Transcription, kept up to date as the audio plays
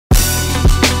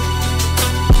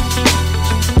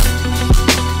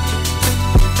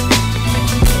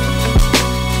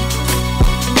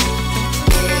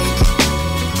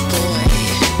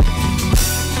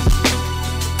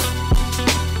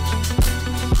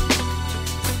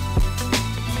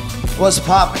What's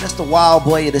poppin'? It's the wild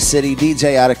boy of the city,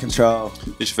 DJ Out of Control.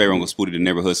 It's your favorite Uncle Spooty, the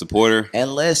neighborhood supporter.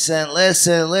 And listen.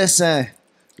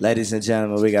 Ladies and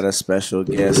gentlemen, we got a special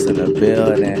guest in the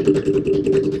building.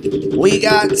 We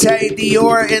got Tay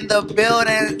Dior in the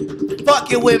building.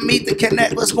 Fucking with Meet the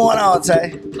Connect. What's going on,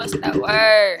 Tay? What's that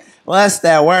word? What's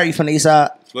that word? You from the east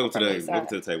side? Welcome to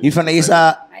the table. You from the east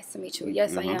side? Nice to meet you.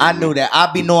 Yes, I am. I knew that. I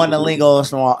be knowing the lingo.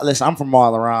 Listen, I'm from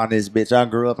all around this bitch. I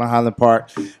grew up in Highland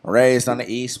Park, raised on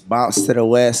the east, bounced to the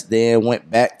west, then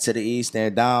went back to the east,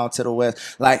 then down to the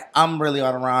west. Like, I'm really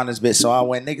all around this bitch. So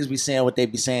when niggas be saying what they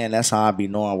be saying, that's how I be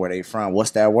knowing where they from.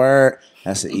 What's that word?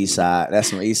 That's the east side.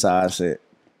 That's some east side shit.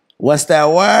 What's that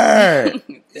word?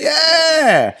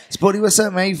 Yeah. Spooty, what's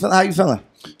up, man? How you feeling?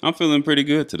 I'm feeling pretty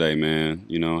good today, man.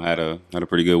 You know, had a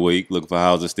pretty good week. Looking for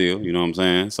houses still, you know what I'm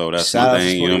saying? So that's one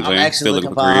thing, you know what I'm saying? I'm actually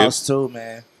looking for a house too,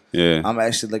 man. Yeah. I'm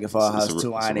actually looking for a house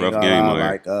too. I ain't rough gonna game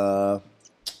lie,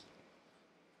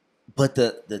 but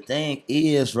the thing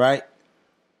is, right?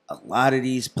 A lot of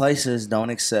these places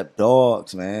don't accept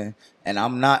dogs, man. And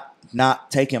I'm not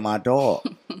taking my dog.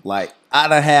 Like, I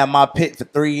done had my pit for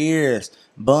 3 years.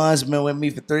 Buns been with me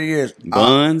for 3 years.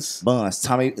 Buns? Buns.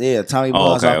 Tommy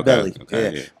Buns off belly.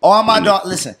 Okay, yeah. All my dog,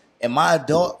 listen, in my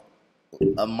adult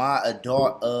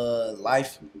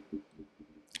life,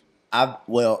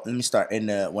 let me start.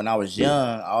 When I was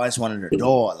young, I always wanted a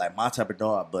dog, like my type of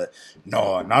dog. But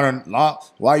no,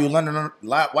 not why you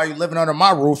living under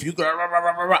my roof? You go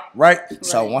right.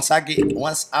 So once I've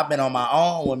been on my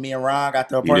own, when me and Ron got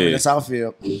the apartment in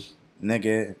Southfield,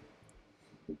 nigga,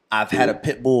 I've had a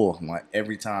pit bull like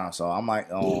every time. So I'm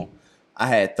like, I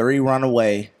had 3 run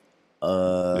away.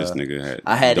 This nigga had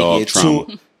I had dog to get trauma.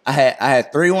 2. I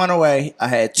had 3 run away. I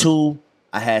had 2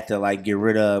 I had to like get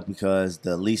rid of because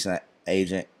the leasing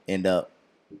agent ended up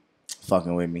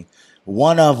fucking with me.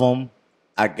 One of them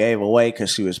I gave away because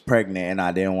she was pregnant and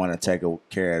I didn't want to take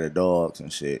care of the dogs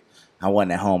and shit. I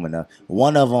wasn't at home enough.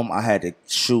 One of them I had to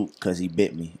shoot because he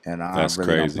bit me, and I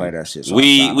really don't play that shit. So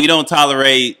we don't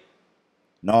tolerate.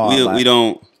 No, we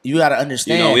don't. You gotta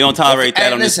understand. You know, we don't tolerate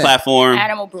that on this platform.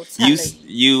 Animal brutality.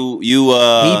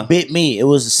 He bit me. It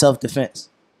was a self-defense.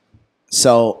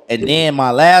 So, and then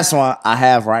my last one I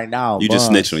have right now. You just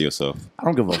snitched on yourself. I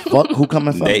don't give a fuck who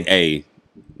coming for me. Hey.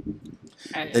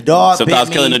 The dog sometimes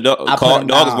bit killing me, a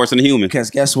dog is worse than a human. Because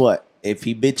guess what? If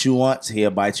he bit you once, he'll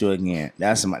bite you again.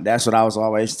 That's what I was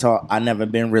always taught. I never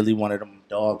been really one of them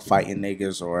dog fighting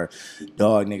niggas or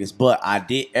dog niggas. But I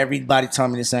did. Everybody told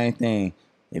me the same thing.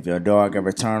 If your dog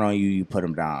ever turn on you, you put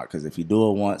him down. Because if you do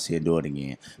it once, he'll do it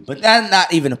again. But that's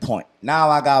not even the point. Now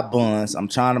I got buns. I'm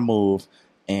trying to move.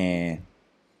 And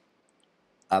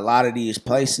a lot of these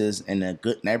places in the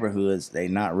good neighborhoods, they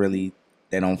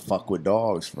don't fuck with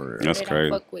dogs for real. That's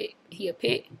crazy. Don't fuck with, he a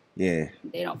pit. Yeah.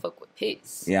 They don't fuck with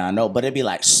pits. Yeah, I know. But it'd be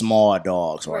like small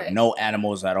dogs or no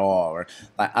animals at all. Or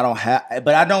like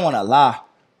but I don't want to lie.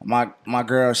 My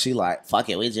girl, she like, fuck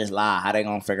it, we just lie. How they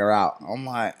gonna figure out? I'm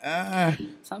like,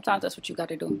 Sometimes that's what you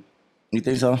gotta do. You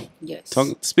think so? Yes.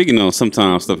 Speaking of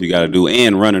sometimes stuff you gotta do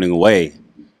and running away.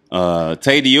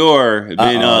 Tay Dior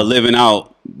been living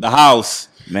out the house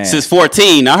since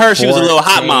 14. I heard she was a little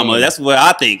hot mama. That's what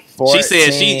I think. 14. She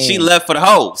said she left for the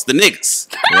hoes, the niggas.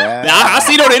 Yeah. I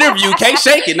seen on the interview. Can't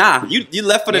shake it. Nah, you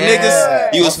left for the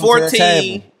niggas. You was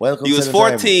 14. You was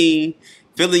 14.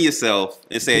 Feeling yourself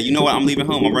and saying, you know what, I'm leaving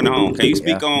home. I'm running home. Can you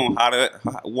speak on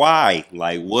why?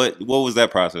 Like, what was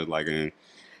that process like? And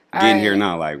getting here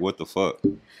now, like, what the fuck?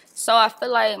 So I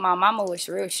feel like my mama was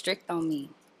real strict on me.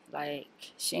 Like,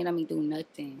 she ain't let me do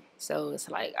nothing. So it's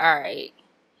like, all right.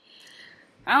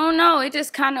 I don't know. It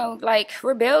just kind of like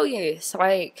rebellious.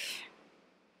 Like,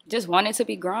 just wanted to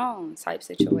be grown type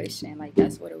situation. Like,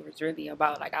 that's what it was really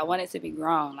about. Like, I wanted to be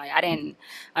grown. Like, I didn't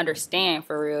understand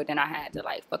for real. Then I had to,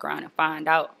 like, fuck around and find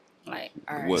out. Like,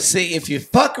 all right. See, if you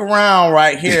fuck around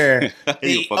right here,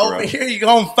 over here you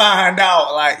gonna find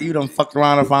out. Like, you done fucked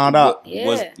around and found out. Yeah.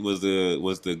 Was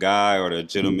the guy or the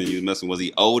gentleman you was messing? Was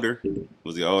he older?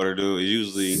 Was he older dude?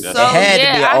 Usually, it had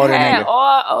to be an older nigga.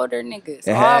 All older niggas.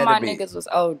 All my niggas was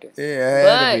older. Yeah,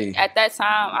 but at that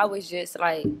time, I was just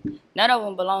like, none of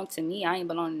them belonged to me. I ain't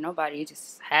belong to nobody. It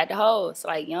just had the hoes.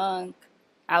 Like, young,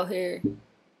 out here.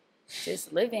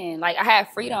 Just living. Like, I had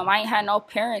freedom. I ain't had no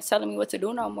parents telling me what to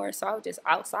do no more, so I was just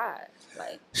outside.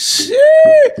 Like, shit,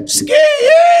 that's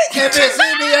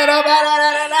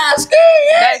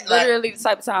literally the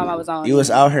type of time I was on. You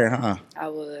was out here, huh? I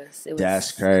was. It was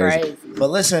that's crazy. But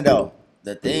listen though,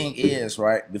 the thing is,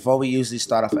 right, before we usually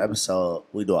start off an episode,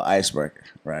 we do an icebreaker,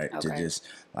 right? Okay. To just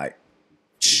like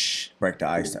break the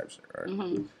ice type shit, right?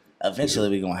 Mm-hmm. Eventually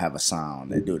we're gonna have a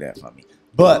sound that do that for me.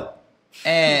 But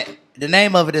and the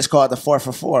name of it is called the 4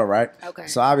 for 4, right? Okay.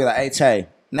 So I'll be like, hey, Tay,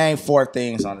 name 4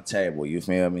 things on the table. You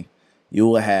feel me? You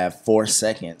will have 4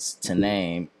 seconds to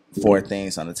name 4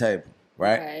 things on the table,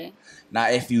 right? Okay. Now,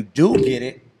 if you do get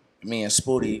it, me and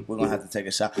Spooty, we're going to have to take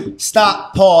a shot.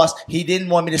 Stop, pause. He didn't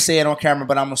want me to say it on camera,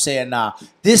 but I'm going to say it now.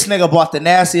 This nigga bought the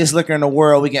nastiest liquor in the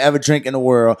world we can ever drink in the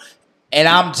world, and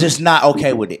I'm just not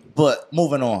okay with it. But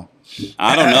moving on.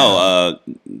 I don't know.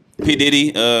 P.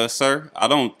 Diddy, sir, I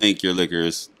don't think your liquor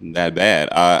is that bad.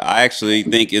 I actually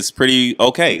think it's pretty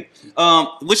okay.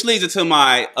 Which leads into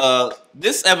my,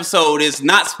 this episode is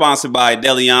not sponsored by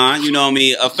Deleon, you know what I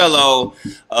mean? A fellow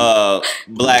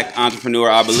black entrepreneur,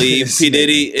 I believe. P.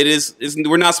 Diddy,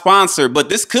 we're not sponsored, but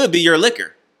this could be your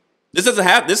liquor. This doesn't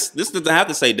have to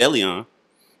say Deleon.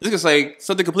 This could say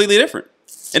something completely different.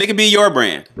 And it could be your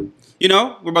brand. You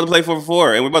know, we're about to play 4 for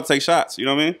 4, and we're about to take shots, you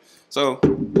know what I mean? So,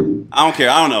 I don't care.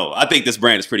 I don't know. I think this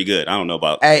brand is pretty good. I don't know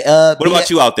about. Hey, what about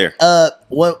you out there?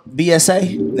 What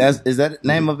BSA? Is that the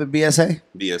name of it? BSA?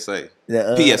 BSA.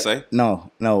 PSA?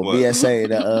 No, what? BSA.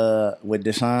 The with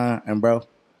Deshaun and bro. It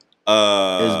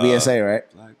was BSA, right?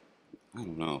 I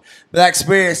don't know. Black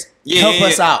Experience, help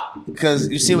us out, because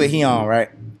you see what he on, right?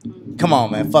 Come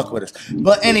on, man, fuck with us.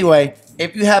 But anyway,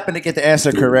 if you happen to get the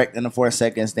answer correct in the 4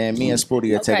 seconds, then me and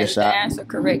Spooty will take a shot. The answer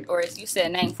correct, or as you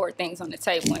said, name 4 things on the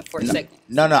table in 4 seconds.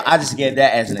 No, I just gave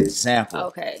that as an example.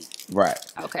 Okay. Right.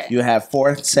 Okay. You have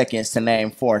 4 seconds to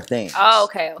name 4 things. Oh,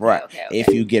 okay. Right. Okay. If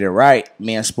you get it right,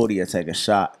 me and Spooty will take a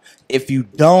shot. If you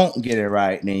don't get it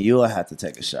right, then you'll have to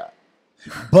take a shot.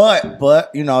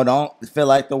 But you know, don't feel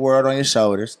like the world on your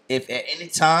shoulders. If at any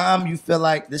time you feel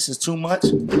like this is too much,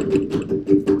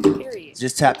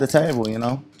 just tap the table, you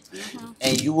know,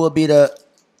 and you will be the.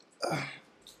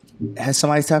 Has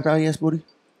somebody tapped out yet, Spooty?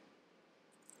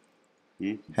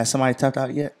 Has somebody tapped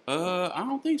out yet? I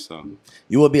don't think so.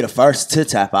 You will be the first to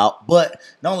tap out, but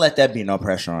don't let that be no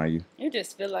pressure on you. You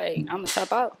just feel like I'm gonna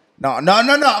tap out. No.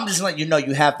 I'm just letting you know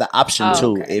you have the option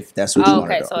to, if that's what you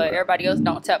want to do. Okay, so everybody else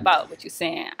don't tap out. What you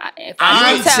saying? If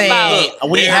I'm saying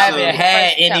we haven't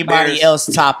had anybody else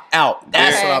top out.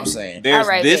 That's what I'm saying. There's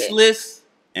this list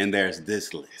and there's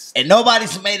this list, and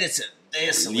nobody's made it to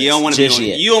this list. You don't want to be on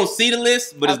it. You don't see the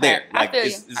list, but it's there. Like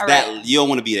it's that you don't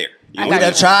want to be there. We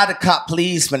done tried to cop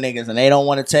pleas for niggas, and they don't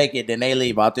want to take it. Then they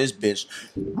leave out this bitch.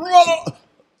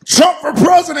 Trump for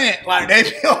president, like they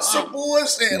be on some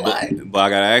bullshit. But I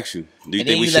gotta ask you, do you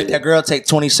think we should let that girl take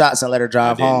 20 shots and let her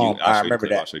drive home? I remember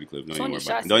that. I'll show you the clip. Don't even worry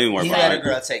about it. Don't even worry about it. He let a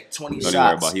girl take 20 shots. Don't even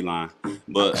worry about it. He lying.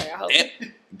 But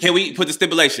can we put the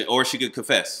stipulation, or she could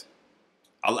confess?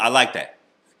 I like that.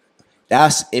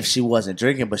 That's if she wasn't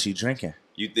drinking, but she drinking.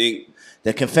 You think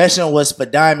the confession was for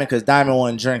Diamond because Diamond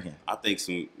wasn't drinking? I think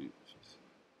some.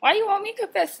 Why you want me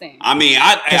confessing? I mean,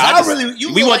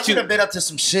 we want you to bid up to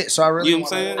some shit, so I really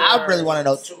want to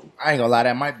know too. I ain't gonna lie,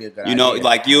 that might be a good idea. You know,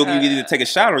 like you either take a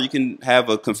shot or you can have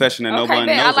a confession that nobody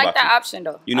knows about. I like that option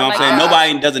though. You know what I'm saying?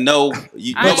 Nobody doesn't know. But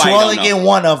you only get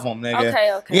one of them,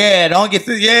 nigga. Okay. Yeah, don't get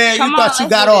through. Yeah, you thought you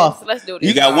got off. Let's do this.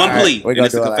 You got one plea, and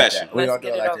it's a confession. We're gonna do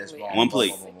it like this. One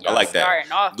plea. I like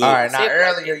that. All right, now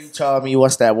earlier you told me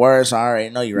what's that word, so I already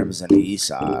know you represent the East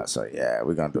Side. So yeah,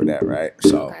 we're gonna do that, right?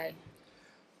 So.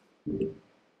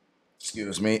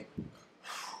 Excuse me.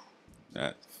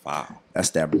 That's foul. That's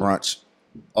that brunch.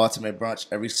 Ultimate brunch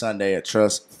every Sunday at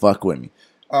Trust. Fuck with me.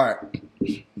 All right.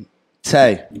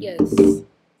 Tay. Yes.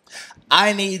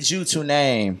 I need you to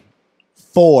name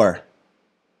 4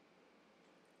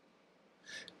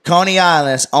 Coney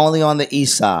Islands only on the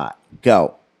East Side.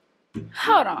 Go.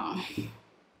 Hold on.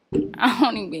 I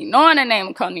don't even be knowing the name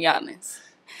of Coney Islands.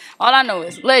 All I know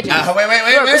is Legends.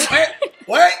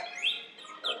 Wait.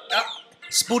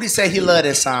 Spooty said he loved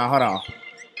this song. Hold on.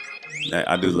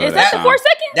 I do love Is that the 4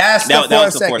 seconds? That's the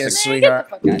 4 seconds, sweetheart.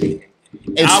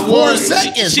 It's 4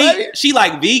 seconds, baby. She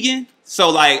like vegan, so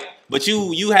like, but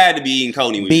you had to be eating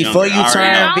Coney when before you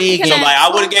turn vegan. So like, I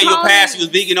would have gave you a pass. You was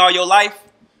vegan all your life.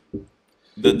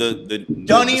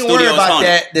 Don't even worry about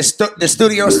that. The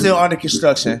studio's still under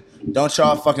construction. Don't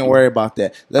y'all fucking worry about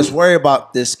that. Let's worry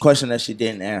about this question that she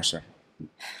didn't answer.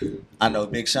 I know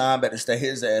Big Sean better stay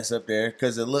his ass up there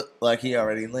because it looked like he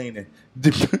already leaning.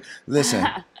 Listen,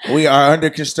 we are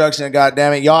under construction. God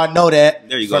damn it, y'all know that.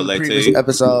 There you go, the previous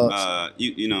episodes.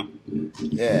 You know,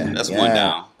 that's one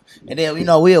down. And then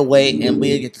we'll wait and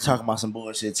we'll get to talk about some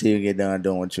bullshit till you get done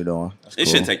doing what you're doing. It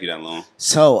shouldn't take you that long.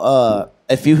 So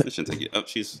if you it shouldn't take you up,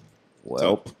 she's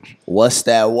what's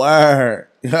that word?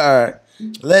 All right,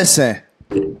 listen,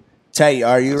 Tay,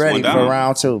 are you ready for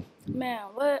round 2? Man,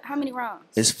 what? How many rounds?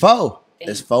 It's 4.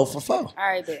 It's 4 for 4. All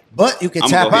right, bet. But you can I'm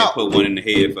tap gonna go ahead out. and put one in the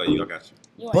head for you. I got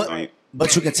you. But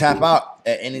But you can tap out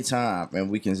at any time, and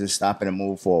we can just stop it and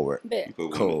move forward.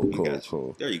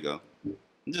 Cool. There you go.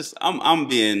 I'm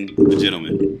being a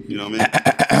gentleman. You know what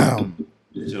I mean?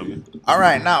 Gentleman. All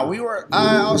right, now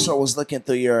I also was looking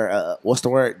through your what's the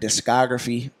word?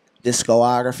 Discography. Is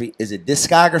it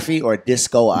discography or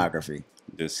discography?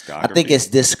 Discography. I think it's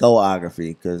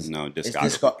discography because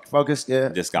discography. Focus, yeah.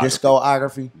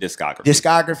 Discography.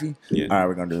 Discography. Yeah. All right,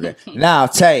 we're gonna do that now.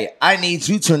 Tay, I need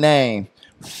you to name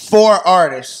 4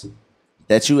 artists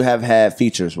that you have had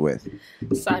features with.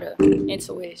 SADA,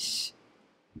 Intuish,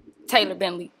 Taylor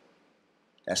Bentley.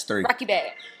 That's 3. Rocky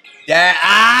Bad. Yeah.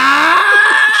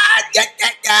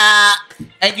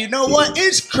 And you know what?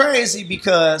 It's crazy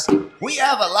because we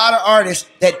have a lot of artists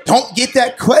that don't get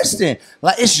that question.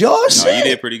 Like, it's your shit. You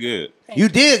did pretty good. You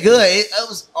did good. It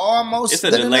was almost. It's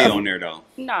a delay on there though.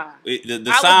 Nah.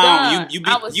 The sound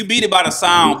you beat it by the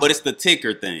sound, but it's the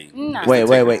ticker thing. Nah.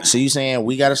 Wait. So you saying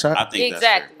we got a shot? I think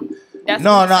exactly. That's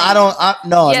no, I don't.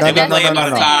 No. If you play it by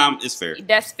the time, it's fair.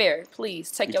 That's fair.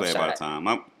 Please take your shot. By the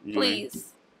time.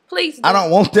 Please. I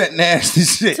don't want that nasty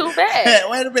shit. Too bad.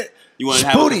 Wait a minute. You want to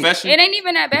have a confession? It ain't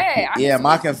even that bad. Yeah,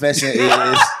 my confession is.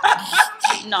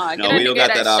 No, we don't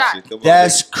got that option.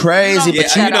 That's crazy.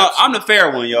 But you know, I'm the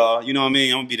fair one, y'all. You know what I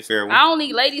mean? I'm gonna be the fair one. I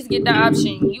only ladies get that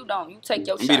option. You don't. You take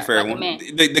your shot. Be the fair like one.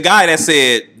 The guy that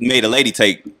said made a lady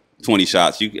take 20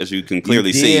 shots. As you can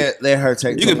clearly see, let her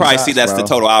take. You can probably see that's the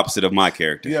total opposite of my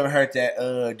character. You ever heard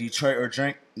that Detroit or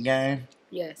Drink game?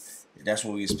 Yes. That's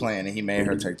what we was playing, and he made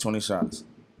her take 20 shots.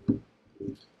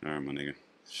 All right, my nigga.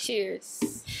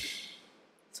 Cheers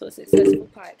to a successful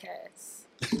podcast.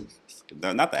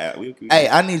 Not that. Hey,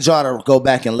 I need y'all to go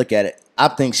back and look at it. I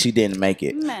think she didn't make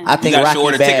it. Man. I think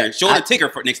Rocky Bad. Show the ticker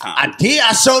for next time. I did.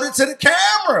 I showed it to the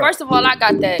camera. First of all, I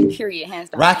got that period hands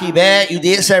down. Rocky Bad. You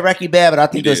did say Rocky Bad, but I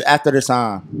think it was after the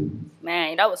time.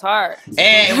 Man, that was hard.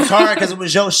 And it was hard because it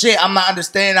was your shit. I'm not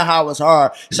understanding how it was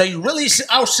hard. So you really,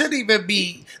 I should even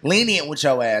be lenient with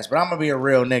your ass, but I'm gonna be a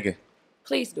real nigga.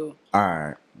 Please do. All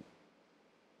right.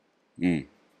 It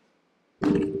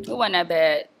wasn't that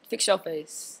bad. Fix your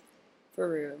face. For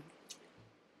real.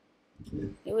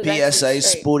 It was PSA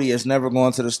Spooty is never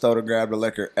going to the store to grab the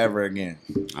liquor ever again.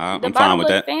 I'm fine with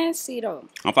that. Fancy though.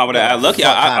 I'm fine with that. Lucky,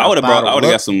 I would have brought. I would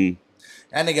have got some.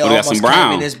 That nigga almost got some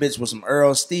brown. This bitch with some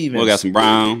Earl Stevens. We got some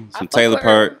brown, some Taylor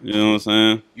Perk. You know what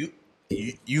I'm saying?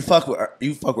 You fuck with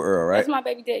Earl, right? That's my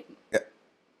baby daddy. Yeah.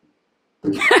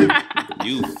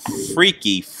 You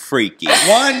freaky.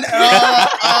 One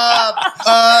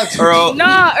Earl.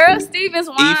 No, Earl Stevens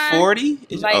wine.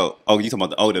 E40? Like, you talking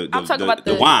about I'm talking about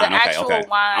the wine. the actual wine.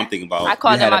 I'm thinking about. I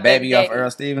call him my baby off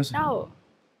Earl Stevens. No,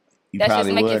 you that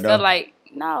probably just make would, you feel like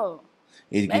no.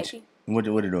 What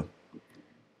did it do?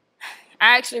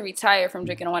 I actually retired from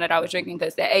drinking the one that I was drinking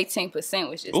because that 18%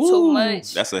 was just too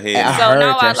much. That's a head. So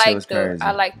now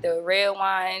I like the red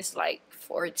wines, like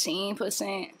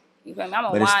 14%. You feel me? I'm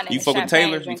a wine and you fuck with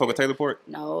Taylor? Drinker. You fuck with Taylor Port?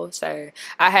 No, sir.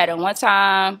 I had it one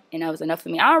time, and that was enough for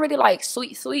me. I don't really like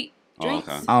sweet drinks.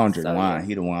 Okay. I don't drink wine.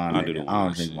 He the wine. I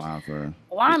don't drink wine for real.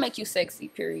 Wine make you sexy,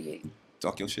 period.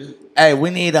 Talk your shit. Hey,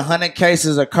 we need 100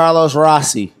 cases of Carlos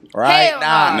Rossi right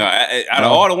now. No, out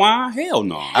of all the wine, hell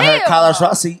no. I heard Carlos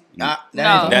Rossi. No,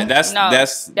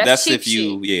 that's if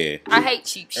you, shit. I hate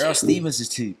cheap shit. Earl Stevens is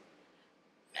cheap.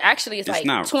 Actually, it's like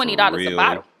 $20 a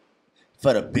bottle.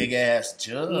 For the big ass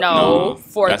jug? No,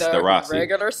 for the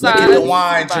regular size. Look at the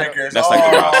wine drinkers. That's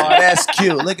like the Rossi. That's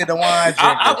cute. Look at the wine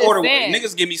drinkers. I order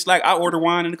niggas give me slack. I order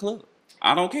wine in the club.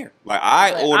 I don't care. Like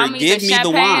I order, give me the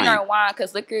wine. Or wine,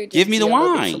 because liquor just give me the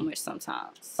wine. Too much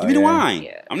sometimes. Give me the wine.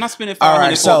 Yeah. I'm not spending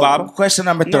 $500 for a bottle. Question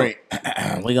number 3.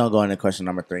 We're gonna go into question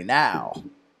number 3 now.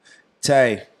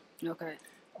 Tay. Okay.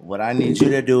 What I need you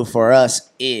to do for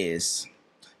us is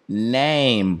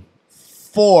name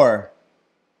 4.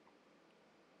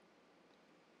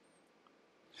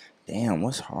 Damn,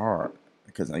 what's hard?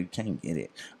 Because you can't get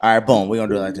it. All right, boom. We're going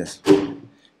to do it like this.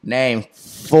 Name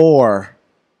 4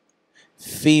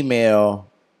 female.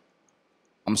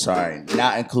 I'm sorry,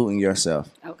 not including yourself.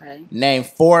 Okay. Name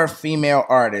 4 female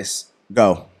artists.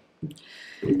 Go.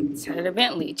 Taylor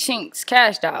Bentley, Chinks,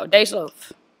 Cash Doll, Dej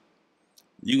Loaf.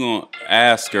 You going to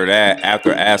ask her that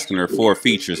after asking her 4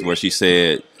 features where she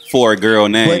said 4 girl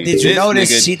names. But did you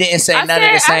notice she didn't say none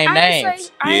of the same names?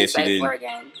 Yeah, she didn't.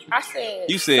 I said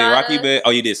you said SADA. Rocky Bad. Oh,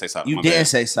 you did say SADA. You didn't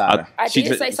say SADA. I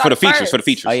did say SADA for the features. For the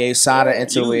features. Oh yeah, SADA,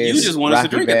 Intuish. You just want us to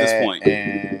drink at this point.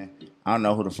 And I don't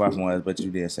know who the 4th one was, but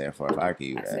you did say a 4th. I'll give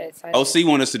you that. OC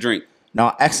want us to drink.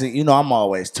 No, actually, you know I'm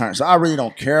always turned, so I really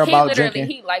don't care about drinking.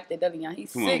 He liked it, doesn't he?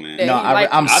 He's Come sick. on, man. No,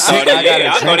 I'm sick.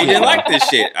 I thought he didn't like this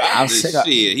shit. I'm sick.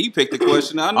 Shit, he picked the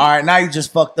question. All right, now you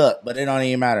just fucked up, but it don't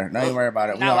even matter. Don't even worry about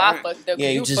it. Now I fucked up. Yeah,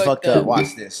 you just fucked up.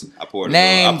 Watch this. I poured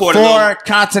Name 4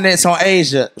 continents on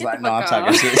Asia. Like, no, I'm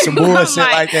talking shit. Some bullshit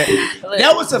like that.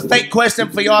 That was a fake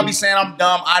question for y'all. Be saying I'm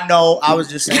dumb. I know. I was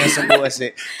just saying some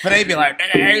bullshit, but they be like,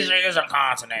 "Nigga, Asia is a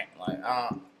continent." Like,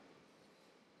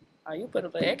 oh, you put a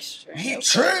little extra. He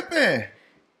tripping.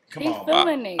 Come on,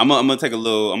 feeling it. I'm gonna take a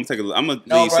little. I'm gonna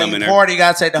leave some in there. You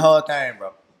gotta take the whole thing,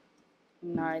 bro.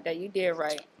 No, that you did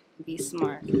right. Be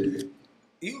smart.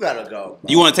 You gotta go. Bro.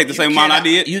 You want to take the same amount I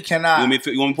did? You cannot.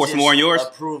 You want me to pour some more in yours?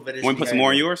 Approve it. Want me to put some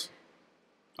more in yours?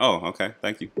 Oh, okay.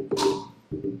 Thank you.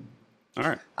 All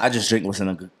right. I just drink what's in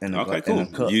the okay, in cool. the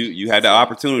cup. You had the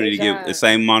opportunity to give the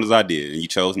same amount as I did, and you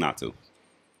chose not to.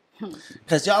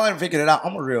 Cause y'all ain't figured it out.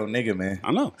 I'm a real nigga, man.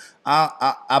 I know.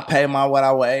 I pay my what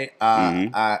I weigh.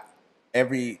 I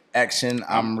every action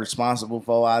I'm responsible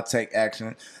for. I take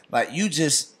action. Like you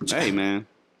just. Hey, man.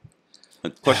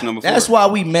 Question number 4. That's why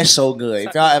we mesh so good.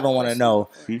 If y'all ever want to know,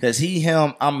 because he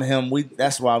him, I'm him.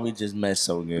 That's why we just mesh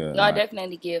so good. Y'all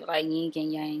definitely give like yin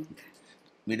and yang.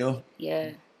 We do. Yeah.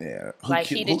 Yeah. Like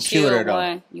he the chill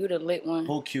one, you the lit one.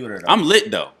 Who cuter though? I'm lit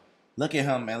though. Look at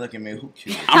him, man. Look at me. Who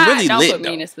cute? I'm really Don't lit put me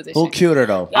in though. this position. Who cuter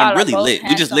though? Y'all I'm really both lit.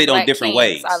 We just lit on black different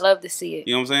kings. ways. I love to see it.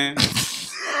 You know what I'm saying?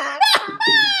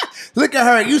 Look at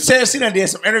her. You said she done did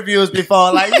some interviews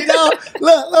before. Like, you know,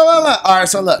 look. All right,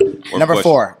 so look. Number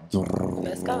 4.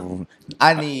 Let's go.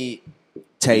 I need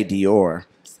Tay Dior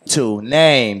to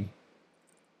name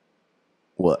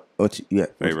what? What you got?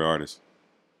 Favorite artist.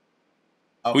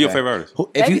 Okay. Who your favorite artist?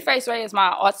 Babyface Ray is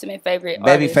my ultimate favorite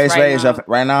Babyface Ray is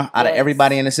right now out of Yes.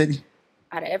 everybody in the city?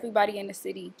 Out of everybody in the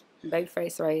city,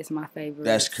 Babyface Ray is my favorite.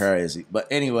 That's crazy. But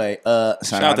anyway,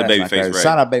 shout out to Babyface Ray.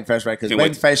 Shout out Babyface Ray because Can't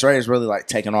wait. Babyface Ray is really like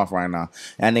taking off right now.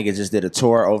 That nigga just did a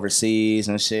tour overseas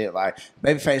and shit. Like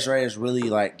Babyface Ray is really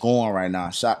like going right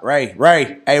now. Shout Ray.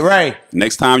 Hey Ray.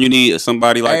 Next time you need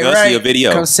somebody like us, Ray, see a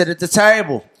video. come sit at the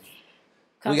table.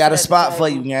 We got a spot for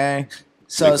you, gang.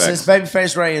 So since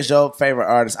Babyface Ray is your favorite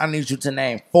artist, I need you to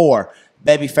name 4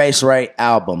 Babyface Ray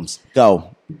albums.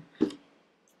 Go.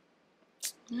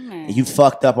 Man. You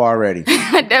fucked up already.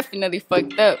 I definitely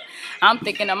fucked up. I'm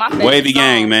thinking of my favorite Wavy songs.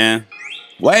 Gang, man.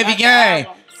 Wavy Gang.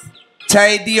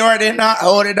 Tay Dior did not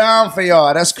hold it down for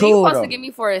y'all. That's cool, you supposed though. to give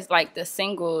me for is like the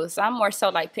singles. I'm more so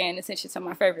like paying attention to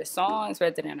my favorite songs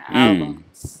rather than the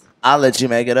albums. I'll let you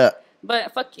make it up.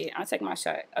 But fuck it, I'll take my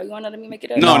shot. Oh, you want to let me make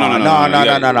it up? No.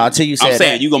 Until you say I'm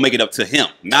saying you gonna make it up to him,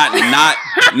 not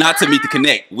to meet the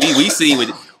connect. We see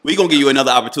what we gonna give you another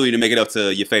opportunity to make it up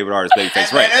to your favorite artist,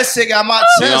 Babyface Ray. That shit got my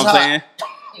chest You know what I'm hot. saying?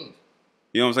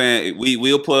 You know what I'm saying?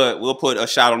 We'll put a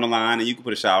shot on the line, and you can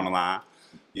put a shot on the line.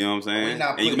 You know what I'm saying?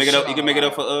 And you can make it up. You can make it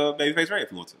up for Babyface Ray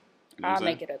if you want to. You know I'll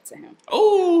make it up to him.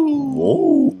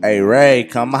 Oh, Hey Ray,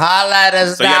 come holla at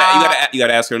us. so you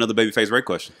gotta ask her another Babyface Ray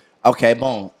question. Okay,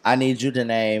 boom. I need you to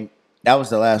name. That was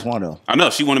the last one though. I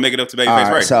know she want to make it up to Babyface All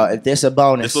right, Ray. so if this a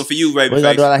bonus, This one for you, Babyface. we're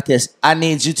gonna do it like this. I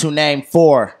need you to name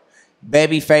 4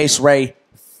 Babyface Ray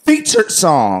featured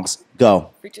songs. Go.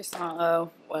 Preacher song.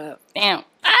 Oh, well, damn.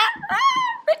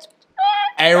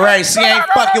 Hey Ray, she ain't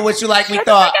fucking with you like we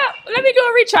thought. Let me do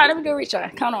a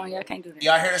retry. Come on, y'all can't do that.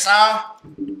 Y'all hear the song?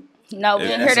 No, we Yeah,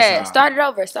 didn't hear that's the that.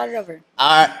 song. Start it over.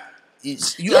 All right.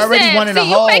 You already said, won in a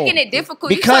see, hole. You making it difficult.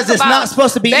 Because you it's not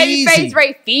supposed to be easy. Babyface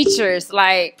Ray features,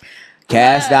 like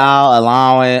Cash down,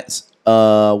 allowance,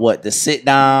 what, the sit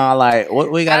down, like,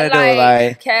 what we gotta do,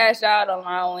 like. cash out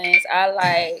allowance. I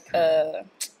like,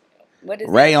 what is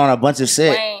Ray it? on a bunch of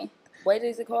shit. Wayne. What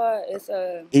is it called? It's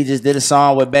He just did a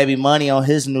song with Baby Money on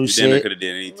his new Then they shit. could have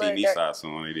did any Team Eastside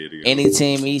song they did together. Any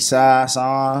Team Eastside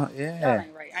song, yeah. That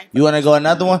ain't right. You want to go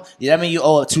another one? Yeah, I mean you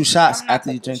owe 2 shots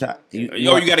after you drink that. You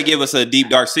got to give us a deep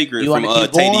dark secret from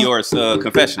Tay Dior's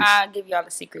Confessions. I'll give y'all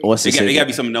the secret. What's the It secret? got to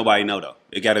be something nobody know though.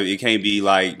 It can't be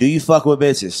like. Do you fuck with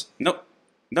bitches? No,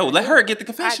 let her get the I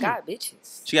confession. got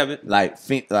bitches. She got it. Like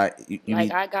you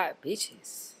mean, I got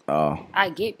bitches. oh. I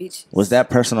get bitches. Was that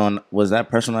personal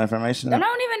information? I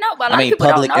don't even know, but I mean, people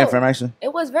public don't know. information.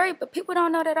 It was very, but people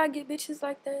don't know that I get bitches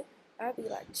like that. I be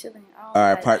like chilling. All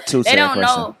right, part 2 to They that don't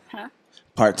question. know, huh?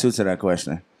 Part 2 to that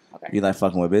question. Okay. You like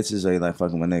fucking with bitches or you like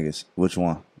fucking with niggas? Which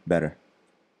one better?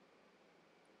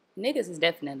 Niggas is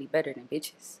definitely better than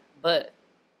bitches, but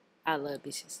I love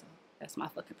bitches, so that's my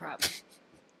fucking problem.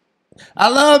 I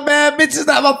love bad bitches.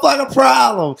 Not my fucking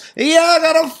problem. Yeah, I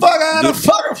got a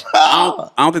fucking problem.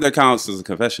 I don't think that counts as a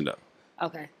confession though.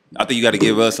 Okay. I think you got to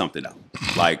give us something though.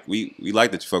 Like we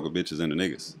like that you fuck with bitches and the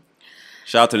niggas.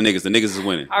 Shout out to the niggas. The niggas is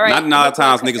winning. All right, Not a lot of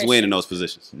times niggas win in those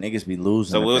positions. Niggas be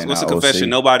losing. So what's the confession?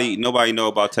 Nobody know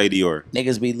about Tay Dior.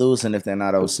 Niggas be losing if they're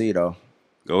not OC though.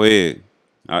 Go ahead.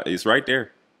 It's right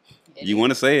there. You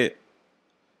want to say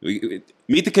it?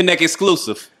 Meet the Connect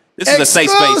exclusive. This is a safe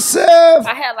space.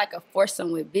 I had like a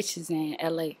foursome with bitches in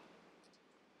LA.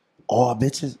 All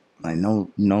bitches? Like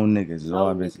no niggas.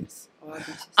 All bitches.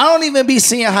 I don't even be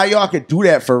seeing how y'all could do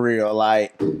that for real.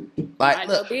 Like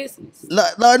look, business.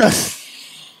 Look.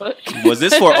 Was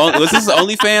this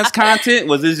OnlyFans content?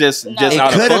 Was this just out of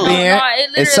fun? No,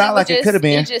 it sounded like it could have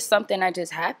been. It's just something that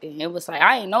just happened. It was like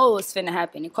I didn't know it was finna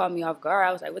happen. It caught me off guard.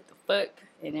 I was like, what the fuck?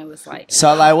 And it was like,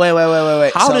 so like,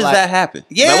 wait. How does that happen?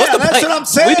 Yeah, like, that's what I'm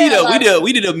saying.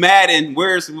 We need a Madden.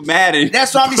 Where's Madden?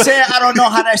 That's what I'm saying. I don't know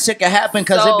how that shit can happen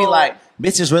because it'd be like,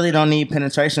 bitches really don't need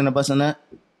penetration to bust a nut.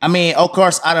 I mean, of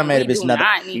course, I done made a bitch nut.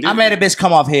 I made a bitch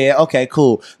come off here. Okay,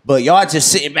 cool. But y'all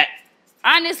just sitting back.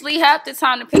 Honestly, half the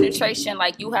time the penetration,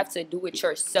 like you have to do it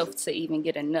yourself to even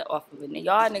get a nut off of it.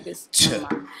 Y'all niggas,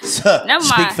 never mind.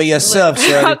 Speak for yourself,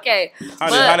 Shirley. Okay.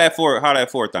 How that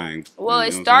four thing? Well,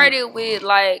 it started with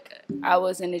like I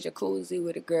was in the jacuzzi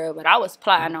with a girl, but I was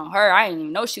plotting on her. I didn't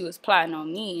even know she was plotting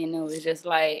on me, and it was just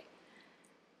like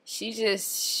she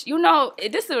just,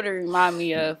 this would remind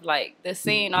me of like the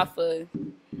scene off of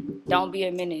Don't Be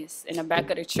a Menace in the back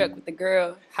of the truck with the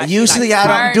girl. Usually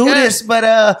I don't do this, but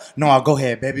no, I'll go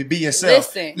ahead, baby. Be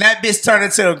yourself. Listen. That bitch turned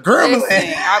into a gremlin.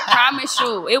 Listen, I promise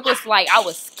you, it was like I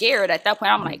was scared at that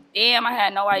point. I'm like, damn, I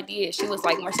had no idea. She was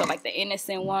like more so like the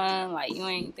innocent one. Like you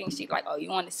ain't think she like, oh, you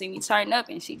want to see me turn up,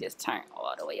 and she just turned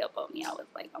all the way up on me. I was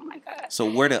like, oh my god. So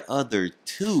where the other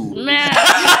two? Man,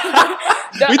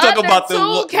 we talk about the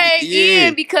two came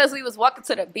in because we was walking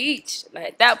to the beach like,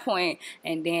 at that point,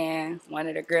 and then one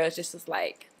of the girls just was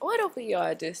like, what if we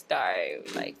all just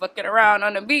started like fucking around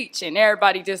on the beach, and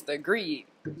everybody just agreed.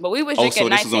 But we was drinking. So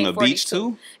this was on the beach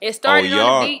too? It started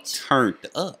on the beach. Turned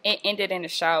up. It ended in the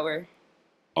shower.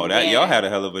 Oh, that y'all had a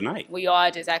hell of a night. We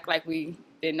all just act like we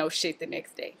didn't know shit the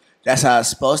next day. That's how it's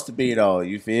supposed to be, though.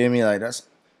 You feel me? Like that's.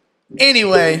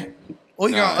 Anyway,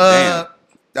 we gonna.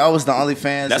 That was the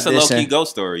OnlyFans. That's edition. A low key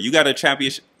ghost story. You got a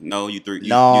championship? No, you three.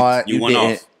 You won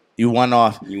off. You won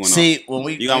off. See, when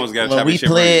we almost got a when we championship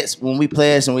played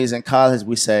when we was in college,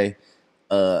 we say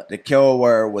the kill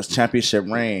word was championship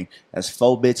ring. That's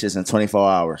 4 bitches in 24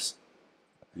 hours.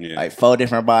 Yeah. Like 4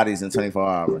 different bodies in 24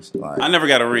 hours. Like, I never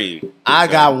got a ring. I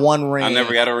got 1 ring. I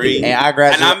never got a ring. And I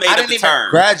graduated. And I didn't even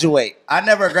graduate. I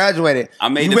never graduated. I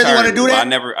made you the really turn, want to do that? I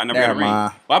never got a ring.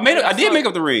 Well, I did make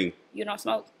up the ring. You don't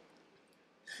smoke?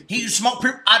 He smoke.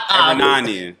 Every now and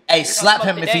then. Hey, slap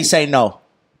him if he say no.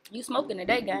 You smoking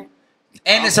today, gang?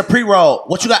 And it's a pre-roll.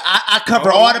 What you got? I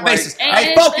cover all the bases.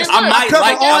 Hey, focus. I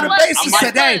cover all the bases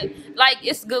today. Like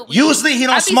it's good weed. Usually he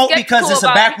don't smoke because it's a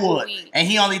backwood, and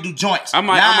he only do joints. I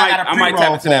might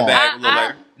tap into that bag a little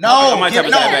later. No, give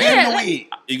him the weed.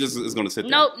 It's gonna sit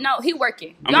there. No, he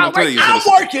working. I'm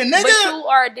working, nigga. But you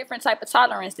are a different type of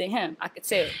tolerance than him. I could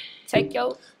tell. Take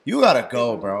your. You gotta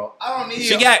go, bro. I don't need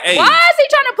you. Why is he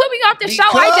trying to put me off the show?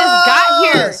 I just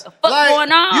got here. What the fuck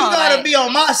going on? You gotta be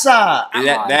on my side. I'm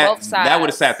on both sides. That would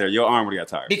have sat there. Your arm would have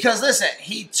got tired. Because listen,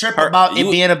 he tripped about it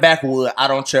being a backwood. I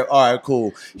don't trip. All right,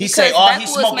 cool. He say all he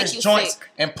smoked is joints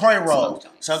and pre-roll.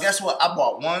 So guess what? I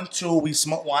bought 1, 2. We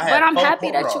smoked 1. I had but I'm 4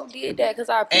 happy that pre-roll. you did that because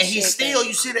I appreciate it. And he still,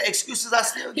 you see the excuses I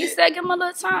still get? He said give him a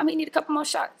little time. He need a couple more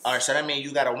shots. All right, so that means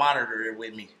you gotta monitor it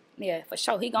with me. Yeah, for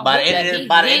sure. He gonna by the end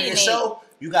of the show,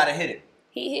 you gotta hit it.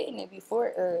 He hitting it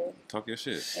before. Talk your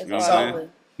shit. You know what I'm saying?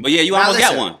 But yeah, you almost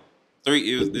got one. 3.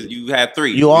 You had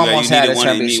 3. You almost had a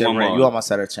championship ring. You almost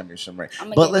had a championship ring.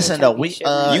 But listen though,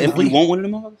 if we want one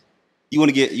of them, you want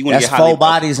to get. That's 4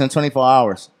 bodies in 24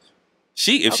 hours.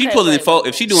 If she pulling it 4,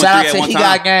 if she doing 3 at one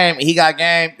time, he got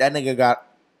game. That nigga got.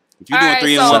 If you doing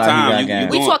 3 at one time,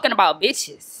 we talking about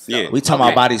bitches. Yeah, we talking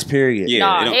about bodies. Period. Yeah,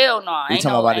 nah, hell no. We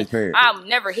talking about bodies. Period. I'm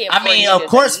never hit. I mean, of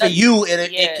course, for you,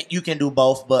 you can do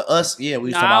both. But us, we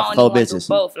talking about 4 bitches.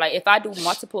 Both. Like if I do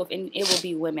multiple, it will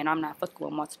be women. I'm not fucking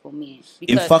with multiple men.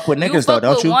 You fuck with niggas though,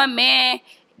 don't you? One man.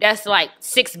 That's like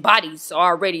 6 bodies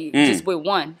already just with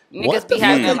one. What the fuck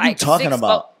are you talking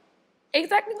about?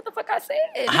 Exactly what the fuck I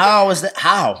said. How is that?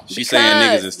 How? She's saying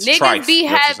niggas is trife. Niggas be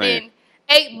having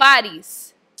 8 bodies.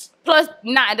 Plus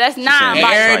 9. That's 9 bodies.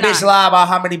 Every bitch lie about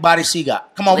how many bodies she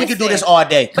got. Come on, we can do this all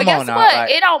day. Come on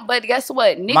now. But guess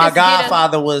what? Niggas my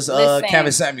godfather was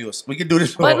Kevin Samuels. We can do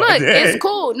this all day. But look, it's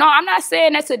cool. No, I'm not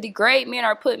saying that to degrade men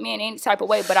or put men in any type of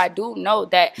way. But I do know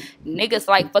that niggas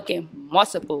like fucking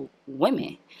multiple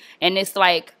women. And it's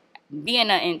like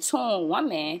being an in tune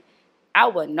woman. I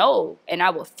would know and I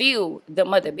would feel the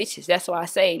mother bitches. That's why I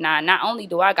say, not only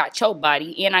do I got your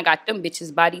body, and I got them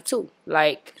bitches' body too.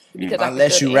 Like, because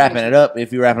unless you wrapping it up.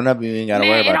 If you wrapping up, you ain't gotta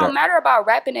worry about that. It don't matter about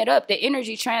wrapping it up. The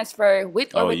energy transfer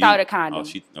with or without a condom.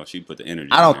 She put the energy.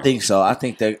 I don't think so. I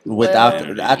think that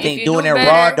without, I think doing it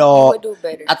raw dog.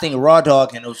 I think raw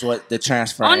dog and was what the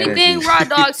transfer. Only thing raw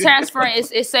dog transferring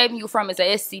is saving you from is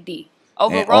a STD.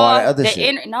 Overall,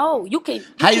 no, you can.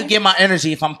 How you get my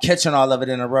energy if I'm catching all of it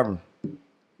in a rubber?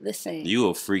 Listen, you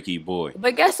a freaky boy.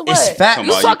 But guess what? It's fact.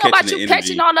 You talking about you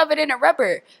catching all of it in a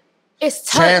rubber. It's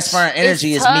touch. Transferring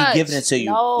energy is me giving it to you.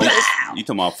 No, you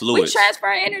talking about fluid. We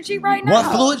transferring energy right now.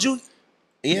 What fluid you?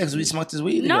 Yeah, because we smoked this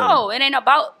weed. No, it ain't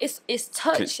about. It's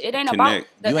touch. It ain't about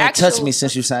the you ain't touched me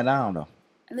since you sat down though.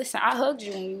 Listen, I hugged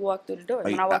you when you walked through the door.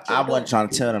 When I walked through the door. I wasn't trying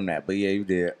to tell them that, but yeah, you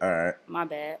did. All right. My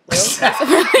bad. Well, that's a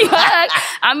really hug.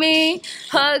 I mean,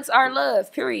 hugs are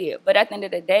love, period. But at the end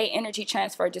of the day, energy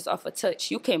transfer just off a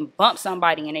touch. You can bump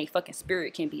somebody and a fucking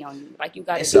spirit can be on you. Like, you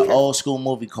got to. It's an old school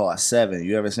movie called Seven.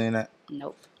 You ever seen that?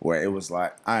 Nope. Where it was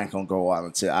like, I ain't gonna go out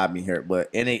until I be hurt, but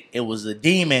it was a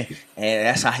demon, and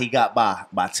that's how he got by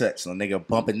touch. So nigga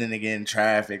bumping the nigga in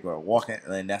traffic or walking,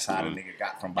 and that's how the nigga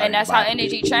got from body. And that's how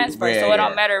energy transfers. So it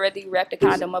don't matter whether you wrap the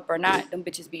condom up or not. Them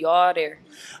bitches be all there.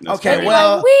 Okay,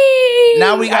 well,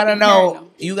 now we gotta know.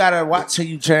 You gotta watch who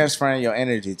you transferring your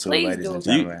energy to, ladies and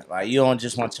gentlemen. Like, you don't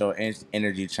just want your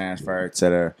energy transferred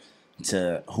to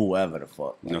whoever the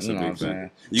fuck. Like, you know what I'm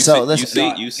saying? You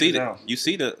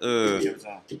see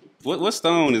the what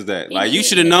stone is that? Like, you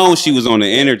should have known she was on the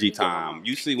energy time.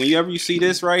 You see, whenever you see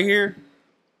this right here,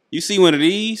 you see one of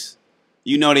these,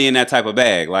 you know they in that type of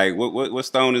bag. Like, what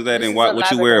stone is that, and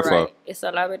what you wear it for? It's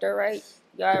a labradorite.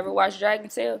 Y'all ever watch Dragon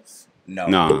Tales? No.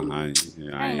 I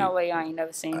ain't no way y'all ain't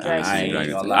never seen Dragon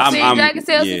Tales. I've seen Dragon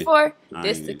Tales before?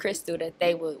 This is the crystal that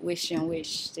they would wish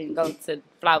and go to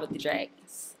fly with the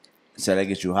dragons. So that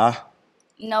get you high?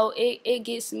 No, it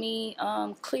gets me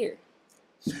clear.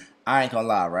 I ain't gonna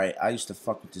lie, right? I used to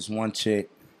fuck with this one chick.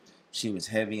 She was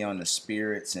heavy on the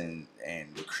spirits and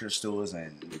crystals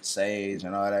and sage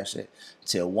and all that shit.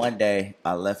 Till one day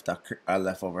I left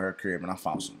over her crib and I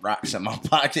found some rocks in my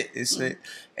pocket and shit.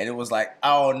 And it was like,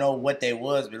 I don't know what they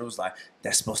was, but it was like,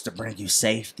 that's supposed to bring you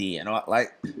safety and all.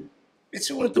 Like, bitch,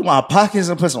 you went through my pockets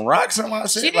and put some rocks in my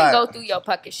shit. She didn't go through your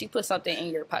pocket. She put something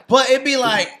in your pocket. But it'd be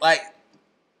like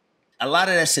a lot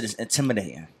of that shit is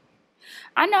intimidating.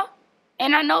 I know.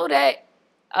 And I know that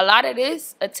a lot of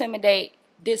this intimidate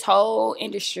this whole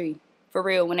industry for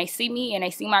real. When they see me and they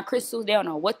see my crystals, they don't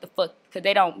know what the fuck, because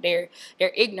they're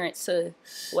ignorant to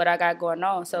what I got going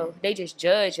on. So they just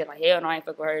judge it like, hell no, I ain't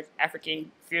fuck with her,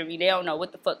 African, feel me? They don't know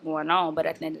what the fuck going on. But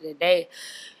at the end of the day,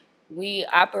 we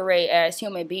operate as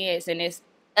human beings, and there's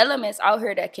elements out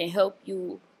here that can help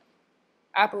you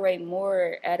operate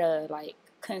more at a like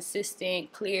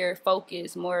consistent, clear,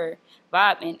 focus, more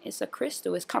vibe. And it's a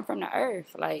crystal. It's come from the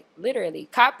earth. Like, literally.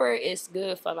 Copper is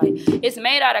good for, like, it's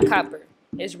made out of copper.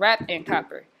 It's wrapped in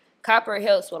copper. Copper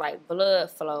helps with, like,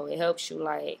 blood flow. It helps you,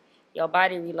 like, your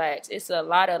body relax. It's a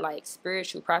lot of, like,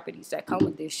 spiritual properties that come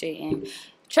with this shit. And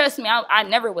trust me, I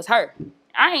never was her.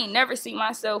 I ain't never seen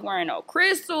myself wearing no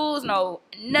crystals, no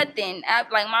nothing.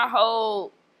 Like, my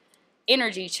whole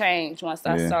energy changed once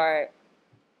I started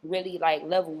really like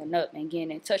leveling up and getting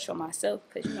in touch with myself,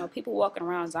 because you know, people walking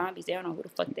around zombies, they don't know who the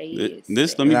fuck they is.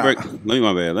 Let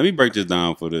me break this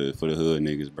down for the hood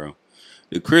niggas, bro.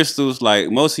 The crystals,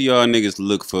 like, most of y'all niggas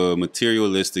look for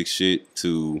materialistic shit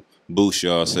to boost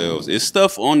yourselves. It's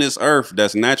stuff on this earth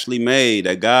that's naturally made,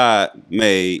 that God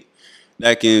made,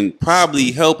 that can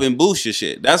probably help and boost your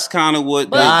shit. That's kind of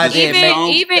what God did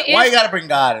make. Why you gotta bring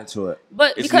God into it?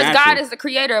 But it's because natural. God is the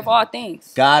creator of all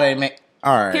things. God ain't make.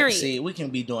 All right. Period. See, we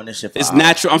can be doing this shit for It's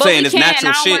natural. I'm saying it's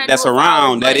natural shit that's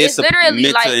around that is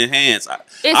meant like, to enhance.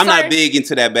 I'm not big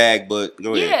into that bag, but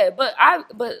go ahead. Yeah,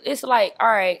 but it's like, all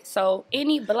right, so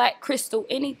any black crystal,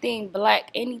 anything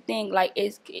black, anything like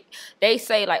they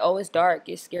say like, oh, it's dark,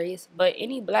 it's scary, but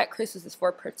any black crystals is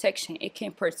for protection. It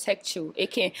can protect you. It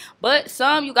can, but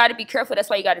some you got to be careful. That's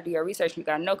why you got to do your research. You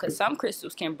got to know, because some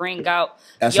crystals can bring out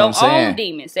your own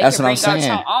demons. They can bring out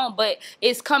your own, but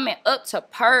it's coming up to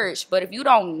purge. But if you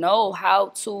don't know how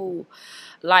to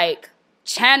like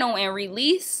channel and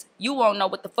release, you won't know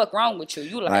what the fuck wrong with you.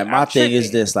 You like my thing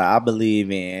is this, like, I believe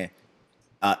in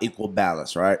equal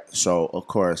balance, right? So of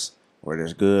course, where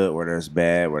there's good, where there's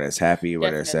bad, where there's happy,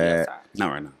 where there's sad.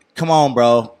 Not right now. Come on,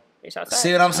 bro.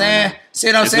 See what I'm saying?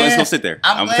 Let's go sit there.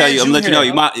 I'm telling you. I'm letting you know.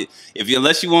 You might,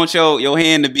 unless you want your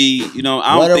hand to be, you know.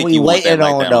 I don't think you want that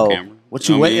like that on camera. What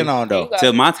you waiting on though?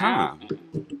 Till my time.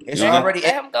 It's already.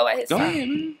 Let him go at his time. Go ahead,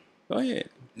 man. Go ahead.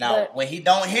 Now, when he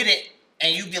don't hit it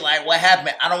and you be like, "What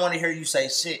happened?" I don't want to hear you say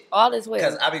shit. All is well.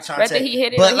 Because I be trying Whether to say, he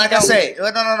hit it but or like he I don't say, hit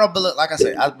it. no. But look, like I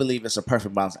say, I believe it's a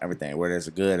perfect balance of everything. Where there's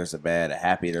a good, there's a bad, a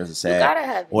happy, there's a sad. You gotta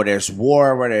have it. Where there's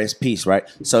war, where there's peace, right?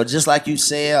 So just like you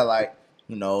said, like,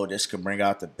 you know, this can bring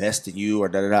out the best of you or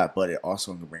da-da-da, but it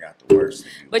also can bring out the worst of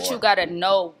you. But you gotta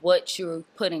know what you're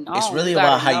putting on. It's really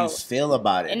about how you feel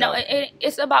about it. And no,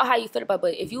 it's about how you feel about it.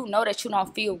 But if you know that you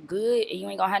don't feel good and you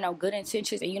ain't gonna have no good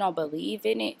intentions and you don't believe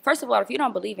in it, first of all, if you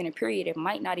don't believe in it, period, it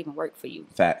might not even work for you.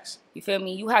 Facts. You feel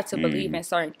me? You have to believe in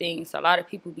certain things. A lot of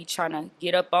people be trying to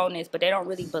get up on this, but they don't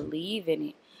really believe in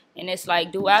it. And it's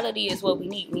like duality is what we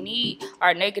need. We need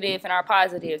our negative and our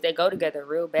positives. They go together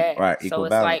real bad. Right. So it's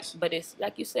balance. like, but it's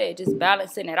like you said, just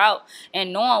balancing it out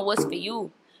and knowing what's for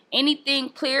you. Anything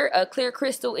clear, a clear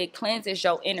crystal, it cleanses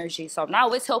your energy. So now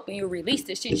it's helping you release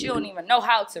the shit you don't even know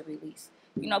how to release.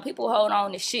 You know, people hold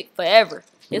on to shit forever.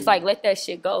 It's like, let that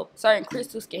shit go. Certain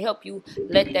crystals can help you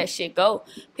let that shit go.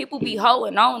 People be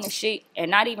holding on to shit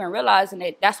and not even realizing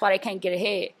it. That's why they can't get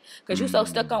ahead. Because you so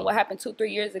stuck on what happened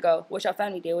 2-3 years ago. What your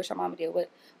family did, what your mama did. What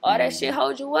all that shit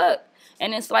holds you up.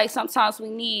 And it's like sometimes we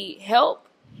need help.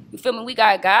 You feel me? We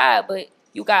got God, but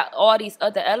you got all these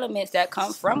other elements that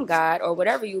come from God or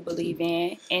whatever you believe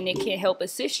in. And it can help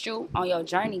assist you on your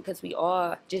journey because we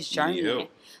all just journeying.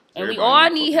 And we all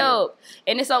need help.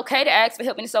 And it's okay to ask for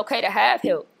help. And it's okay to have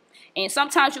help. And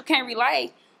sometimes you can't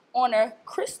rely on a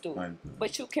crystal.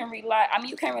 But you can rely,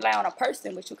 you can't rely on a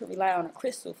person, but you can rely on a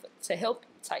crystal to help you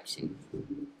type shit.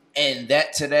 And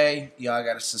that today, y'all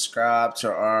got to subscribe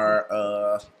to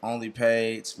our Only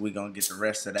page. We're going to get the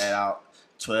rest of that out.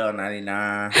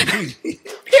 $12.99. Period.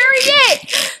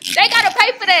 They gotta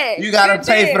pay for that. You gotta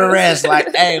pay for the rest.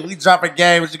 Like, hey, we dropping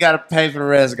games. You gotta pay for the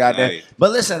rest, goddamn. Right. But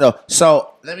listen though.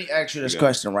 So let me ask you this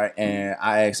question, right? And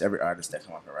I ask every artist that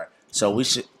come up here, right? So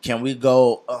can we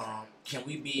go? Can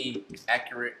we be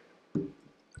accurate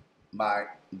by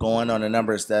going on the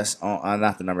numbers that's on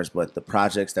not the numbers, but the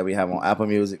projects that we have on Apple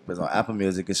Music? Because on Apple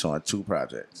Music, it's showing 2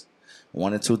 projects.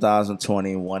 One in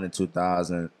 2020, one in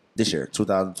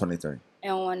 2023.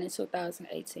 And one in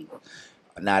 2018.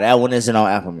 Now, that one isn't on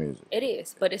Apple Music. It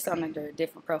is, but it's under a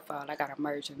different profile. I got to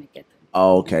merge them together.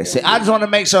 Oh, okay. See, I just want to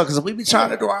make sure, because we be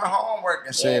trying to do our homework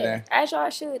and shit. Yeah, as y'all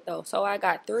should, though. So I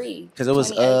got 3. Because it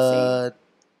was, I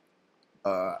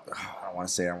don't want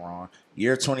to say it wrong.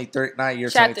 Year 23, not year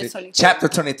Chapter 23. 23. Chapter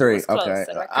 23, close, okay.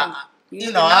 So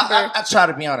I try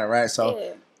to be on it, right?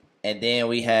 So, and then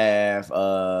we have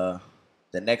the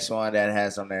next one that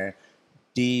has on there,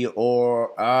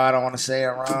 Dior. I don't want to say it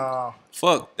wrong.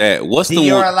 Fuck that. What's the one?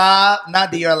 Dior Alive? Not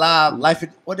Dior Alive. Life.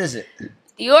 What is it?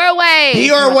 Dior Way.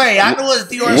 Dior Way. I knew it was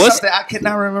Dior something. I could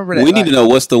not remember that. We need to know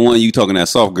what's the one you talking that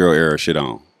soft girl era shit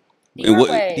on. Dior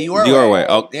Way. Dior Way.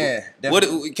 Oh, yeah.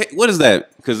 What is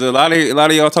that? Because a lot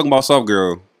of y'all talking about soft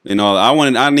girl. You know,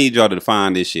 I need y'all to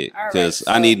define this shit because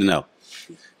I need to know.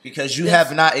 Because you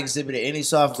have not exhibited any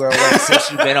soft girl way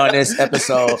since you've been on this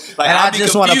episode. Like, and I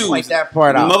just want to point that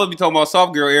part out. Mother be talking about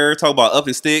soft girl era, talking about up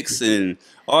and sticks and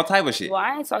all type of shit. Well,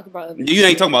 I ain't talking about up and sticks. You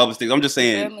ain't talking about up and sticks. I'm just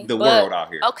saying the world out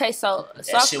here. Okay, so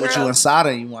that shit with you and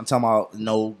SADA, you want to talk about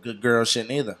no good girl shit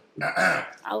neither. I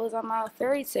was on my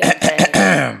fairy tale.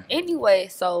 Anyway,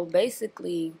 so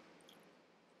basically,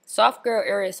 soft girl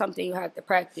era is something you have to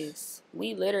practice.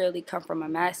 We literally come from a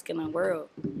masculine world.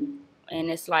 And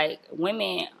it's like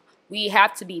women, we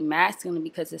have to be masculine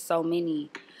because there's so many.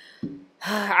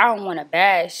 I don't want to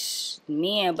bash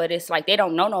men, but it's like they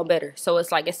don't know no better. So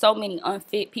it's like it's so many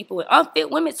unfit people and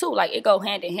unfit women too. Like it go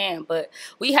hand in hand. But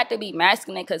we have to be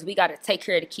masculine because we got to take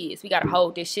care of the kids. We got to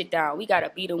hold this shit down. We got to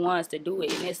be the ones to do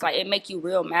it. And it's like it make you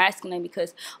real masculine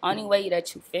because only way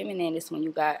that you feminine is when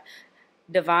you got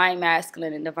divine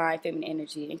masculine and divine feminine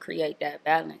energy and create that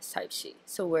balance type shit.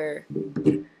 So we're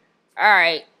all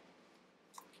right.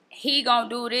 He gonna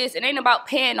do this. It ain't about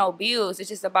paying no bills. It's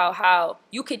just about how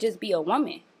you could just be a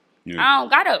woman. Yeah. I don't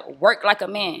gotta work like a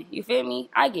man. You feel me?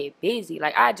 I get busy.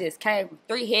 Like I just came from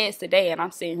 3 heads today, and I'm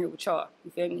sitting here with y'all.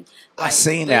 You feel me? Like, I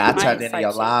seen that. I tapped into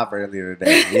your live earlier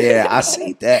today. Yeah, I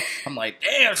seen that. I'm like,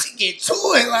 damn, she get to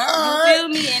it. Like, all right. You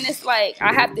feel me? And it's like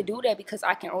I have to do that because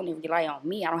I can only rely on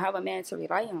me. I don't have a man to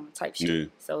rely on type shit. Yeah.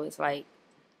 So it's like.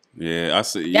 Yeah, I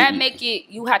see. That make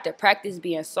it, you have to practice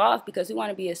being soft because you want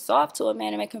to be as soft to a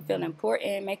man and make him feel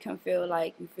important, make him feel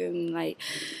like, you feel me, like,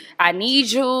 I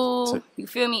need you, you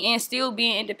feel me, and still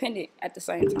being independent at the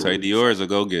same time. Tay Dior is a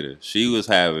go-getter. She was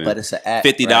having but it's an act,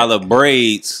 $50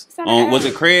 braids on, was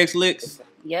it Craigslist?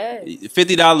 Yes.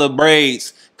 $50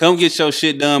 braids. Come get your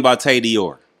shit done by Tay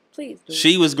Dior. Please do.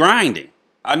 She was grinding.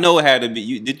 I know it had to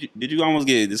be. Did you almost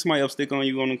get? Did somebody else stick on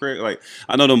you on them Craig? Like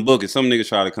I know them bookings. Some niggas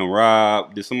try to come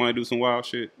rob. Did somebody do some wild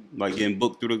shit? Like getting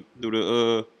booked through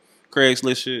the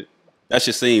Craigslist shit. That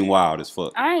shit seemed wild as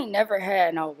fuck. I ain't never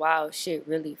had no wild shit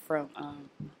really from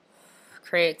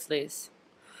Craigslist.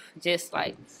 Just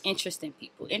like interesting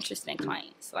people, interesting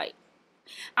clients. Like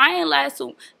I ain't last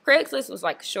to Craigslist was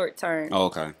like short term. Oh,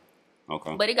 okay.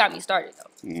 But it got me started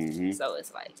though. Mm-hmm. So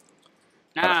it's like,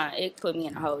 nah, it put me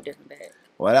in a whole different bag.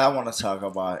 What I want to talk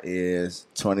about is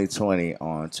 2020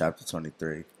 on chapter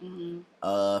 23. Mm-hmm.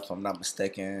 If I'm not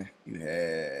mistaken, you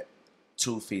had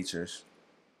 2 features,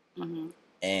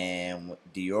 and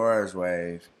Dior's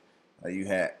wave, you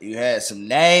had some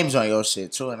names on your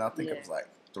shit too, and I think it was like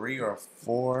 3 or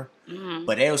 4,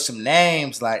 but there was some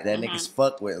names like that niggas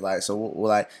fuck with. Like, so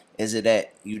like, is it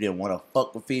that you didn't want to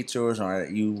fuck with features, or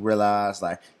you realized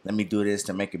like, let me do this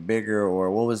to make it bigger,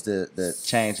 or what was the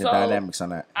change in dynamics on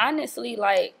that? Honestly,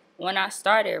 like when I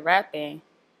started rapping,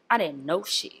 I didn't know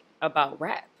shit about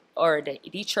rap or the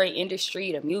Detroit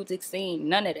industry, the music scene,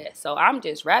 none of that. So I'm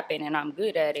just rapping and I'm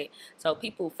good at it. So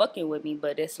people fucking with me,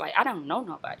 but it's like I don't know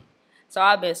nobody. So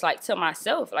I've been like to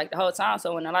myself like the whole time.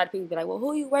 So when a lot of people be like, well,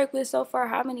 who you work with so far?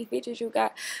 How many features you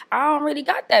got? I don't really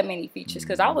got that many features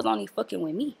because I was only fucking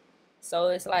with me. So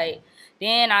it's like,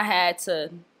 then I had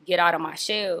to get out of my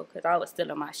shell because I was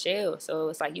still in my shell. So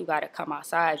it's like, you got to come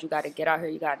outside. You got to get out here.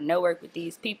 You got to network with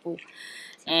these people.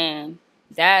 And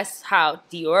that's how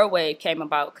Dior Wave came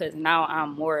about because now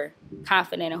I'm more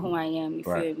confident in who I am. You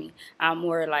feel me? I'm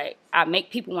more like, I make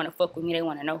people want to fuck with me. They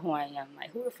want to know who I am.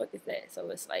 Like, who the fuck is that? So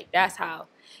it's like, that's how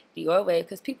Dior Wave,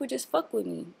 because people just fuck with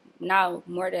me. Now,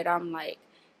 more that I'm like,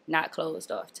 not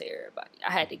closed off to everybody.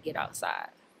 I had to get outside.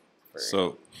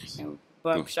 And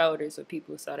bump shoulders with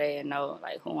people so they know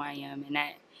like who I am, and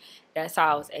that's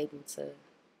how I was able to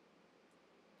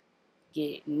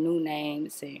get new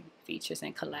names and features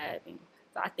and collabing.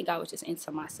 So I think I was just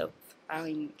into myself. I don't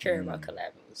even care about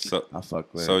collabing with people. I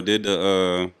fuck with. So did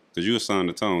because you assigned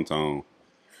the Tone,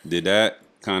 did that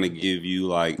kind of give you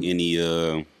like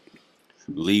any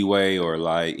leeway or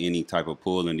like any type of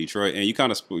pull in Detroit? And you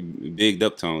kind of bigged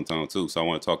up Tone too, so I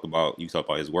want to talk about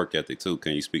his work ethic too.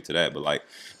 Can you speak to that? But like,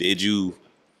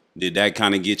 did that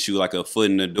kind of get you like a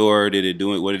foot in the door? What did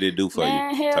it do for you?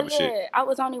 Hell type of shit? I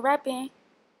was only rapping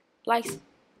like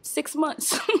 6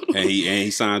 months. and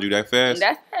he signed you that fast?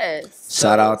 That fast.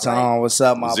 Shout out Tone. What's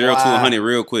up, my 0 boy? to 100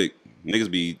 real quick.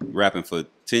 Niggas be rapping for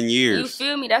 10 years. You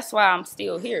feel me? That's why I'm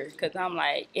still here. Because I'm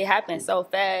like, it happened so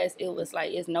fast. It was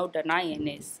like, it's no denying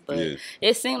this. But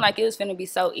it seemed like it was going to be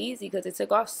so easy because it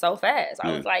took off so fast.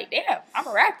 I was like, damn, I'm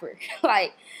a rapper.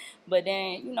 Like, but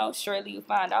then, surely you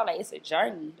find out, like, it's a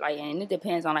journey. Like, and it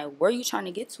depends on, like, where you trying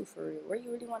to get to for real. Where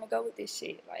you really want to go with this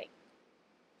shit. Like,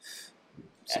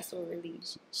 that's what really.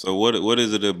 So what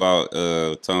is it about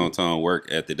Tone work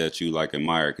ethic that you, like,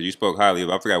 admire? Because you spoke highly of,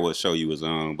 I forgot what show you was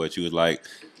on, but you was like,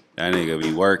 that nigga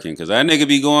be working, because that nigga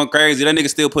be going crazy. That nigga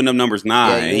still putting up numbers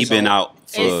 9, and he been out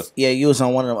for... Yeah, you was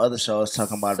on one of them other shows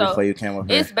talking about it before you came up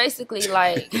here. It's basically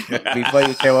like... Before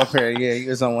you came up here, yeah, you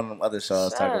was on one of them other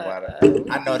shows talking about it.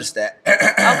 I noticed that.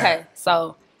 Okay,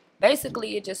 so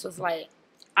basically it just was like,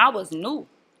 I was new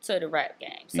to the rap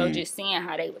game. So just seeing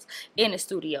how they was in the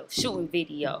studio, shooting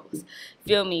videos,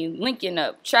 feel me, linking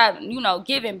up, traveling,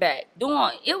 giving back,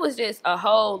 doing... It was just a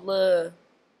whole little...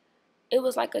 It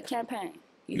was like a campaign.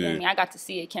 You feel me? I got to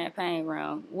see a campaign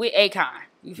run with Akon.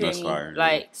 You feel me? Fire,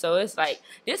 like, so it's like,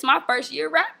 this is my first year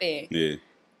rapping. Yeah.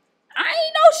 I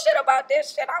ain't know shit about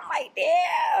this shit. I'm like,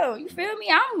 damn, you feel me?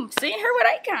 I'm sitting here with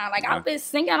Akon. Like, I've been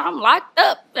singing, I'm locked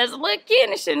up as a little kid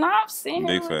and shit. Now I'm sitting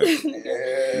here with this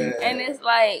nigga. And it's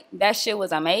like, that shit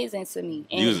was amazing to me.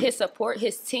 And his support,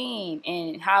 his team,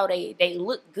 and how they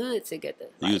look good together.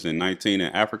 Like, you was in 19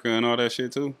 in Africa and all that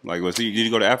shit too? Like, did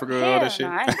you go to Africa and all that shit?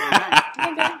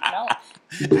 No.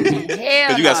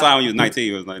 Because you got signed when you was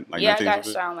 19. It was like 19 I got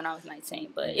signed when I was 19.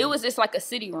 But it was just like a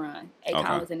city run.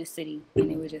 Akon was in the city. And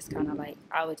it was just kind of like,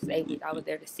 I was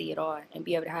there to see it all and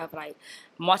be able to have like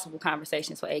multiple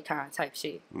conversations with Akon type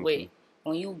shit. With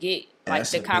when you get like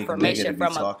the confirmation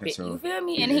from a bit, you feel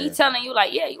me? And he telling you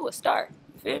like, yeah, you a star.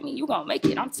 Feel me? You gonna make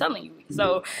it. I'm telling you.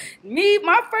 So,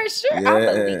 my first year,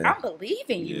 I believe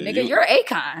in you, nigga. You're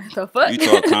Akon. The fuck? You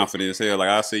talk confident as hell. Like,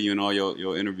 I see you in all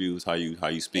your interviews, how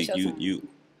you speak. You.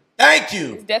 Thank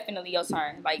you. It's definitely your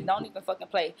turn. Like, don't even fucking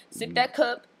play. Sip that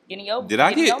cup. Am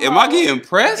I getting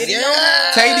pressed?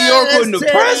 Yeah. Tay Dior putting the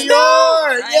press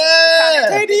down? Yeah.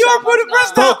 Tay Dior putting the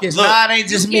press down. Focus. Nah, it ain't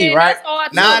just me, right?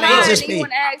 Nah, it ain't just me.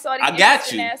 I got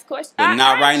you. But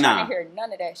not right now. I don't hear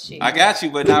none of that shit. I got you,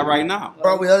 but not right now.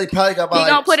 Bro, we only probably got about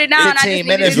gonna put it down. 15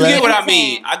 minutes You left. get what I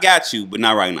mean? I got you, but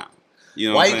not right now. You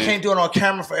know why what you I'm saying? can't do it on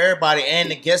camera for everybody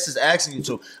and the guest is asking you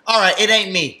to? All right, it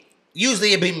ain't me.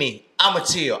 Usually it be me. I'm a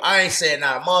chill. I ain't saying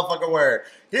not a motherfucking word.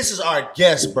 This is our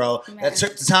guest, bro. Man. That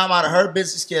took the time out of her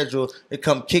busy schedule to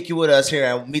come kick you with us here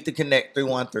and meet the Connect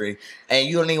 313. And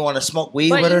you don't even want to smoke weed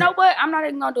But with her? you know what? I'm not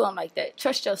even gonna do them like that.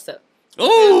 Trust yourself.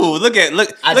 Ooh, look at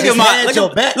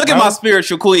my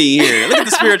spiritual queen here. Look at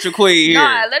the spiritual queen here.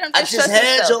 Nah, let him just trust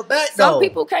himself. your back, Some though.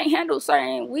 people can't handle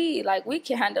certain weed. Like, we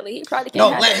can handle it. He probably can't No,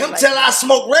 handle let it. him like tell that. I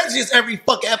smoke Reggie's every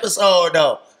fucking episode,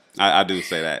 though. I do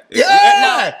say that. Yeah.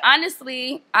 No,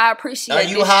 honestly, I appreciate Are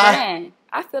you this high? friend.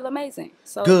 I feel amazing.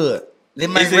 So Good. They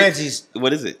make Is it- Reggie's.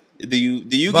 What is it? Do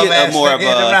you Bum get ass a more of nigga,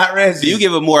 them not a Reggie's. do you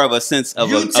give a more of a sense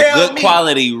of You a tell good me.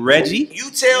 quality Reggie?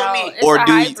 You tell no, me. it's Or a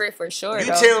do you- hybrid for sure. You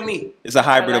though. tell me. It's a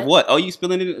hybrid like- of what? Oh, you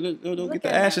spilling it? Don't Look get the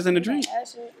at ashes that. in the Look drink. at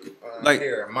ashes. Like-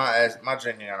 here, my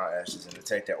drinking got no ashes in it.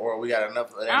 Take that, or we got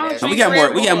enough of that. I don't ashes. drink We got Red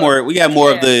more. We got Bull. more. We got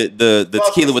more of Yeah. the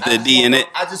tequila with the D in it.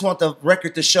 I just want the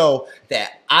record to show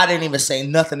that I didn't even say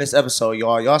nothing this episode,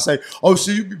 y'all. Y'all say, "Oh,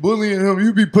 see, you be bullying him,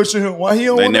 you be pushing him. Why he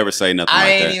don't?" They wanna-" never say nothing I like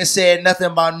ain't that. even said nothing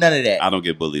about none of that. I don't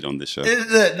get bullied on this show.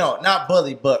 No, not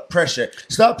bully, but pressure.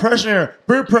 Stop pressuring.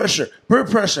 Peer pressure. Peer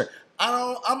pressure.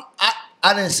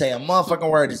 I didn't say a motherfucking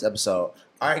word this episode.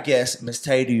 Our guest, Miss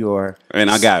Tay Dior. And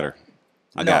I got her.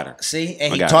 I got her. See,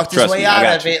 and I he got talked her. his Trust way me, I out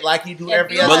got of you. it like he do If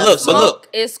every you other. But don't look, but smoke, look.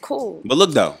 it's cool. But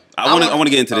look though, I want to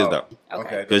get into this though,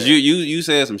 Okay. because you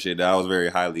said some shit that I was very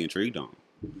highly intrigued on.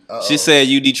 She said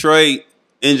you Detroit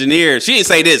engineer. She didn't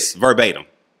say this verbatim,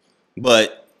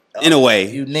 but in a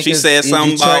way, You niggas- she said you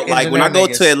something Detroit about like when I engineer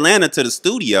go niggas. to Atlanta to the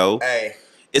studio, Hey,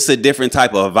 it's a different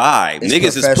type of vibe. It's Niggas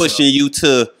is professional. pushing you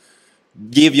to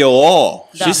give your all.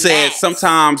 The She said max.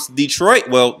 sometimes Detroit.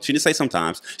 Well, she didn't say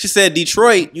sometimes. She said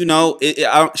Detroit. You know,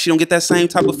 she don't get that same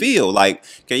type of feel. Like,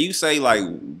 can you say like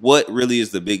what really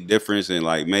is the big difference? And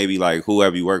like maybe like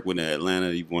whoever you work with in Atlanta,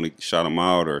 you want to shout them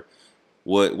out, or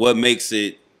what makes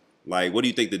it like? What do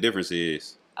you think the difference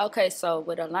is? Okay, so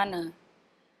with Atlanta,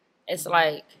 it's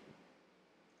like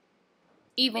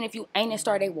even if you ain't a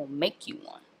star, they will make you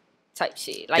one type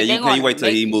shit. Like, Can you wait till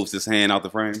he moves his hand out the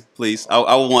frame, please?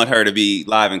 I want her to be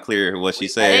live and clear what she They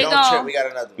said. gon- trip. We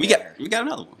got another one. We got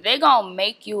another one. They gonna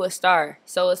make you a star.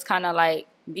 So it's kind of like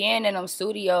being in them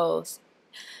studios.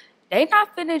 They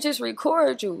not finna just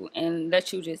record you and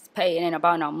let you just pay. It ain't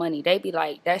about no money. They be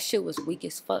like, that shit was weak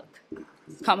as fuck.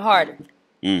 Come harder.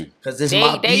 Because this They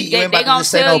my beat. You ain't about to gonna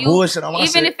just say tell no you, bullshit on my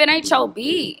even shit. if it ain't your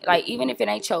beat, like even if it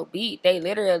ain't your beat, they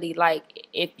literally like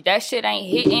if that shit ain't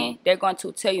hitting, they're going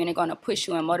to tell you and they're gonna push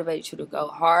you and motivate you to go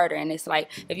harder. And it's like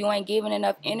if you ain't giving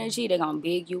enough energy, they're gonna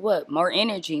big you up, more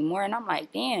energy, more. And I'm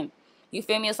like, damn, you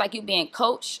feel me? It's like you being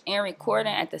coached and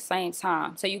recording at the same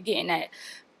time, so you getting that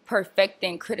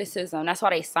perfecting criticism. That's why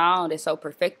they sound is so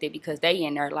perfected, because they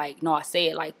in there like, no, I say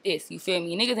it like this. You feel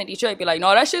me? Niggas in Detroit be like,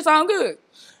 no, that shit sound good.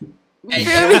 Hey, we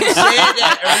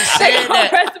said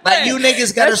that. Like, you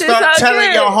niggas gotta That shit start sound telling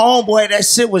good. your homeboy that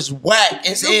shit was whack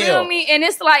as You feel hell. me? And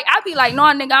it's like, I be like, no,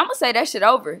 nigga, I'm gonna say that shit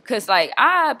over. Cause like,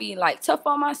 I be like tough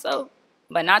on myself,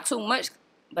 but not too much.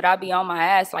 But I be on my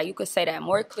ass. Like, you could say that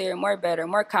more clear, more better,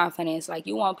 more confidence. Like,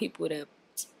 you want people to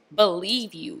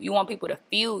believe you. You want people to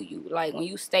feel you. Like, when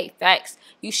you state facts,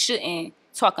 you shouldn't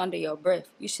talk under your breath.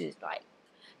 You should like,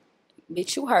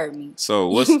 bitch, you heard me.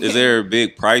 So is there a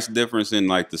big price difference in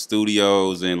like the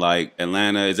studios in like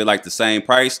Atlanta? Is it like the same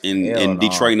price in Hell no.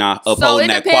 Detroit not So upholding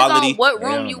it that depends quality? on what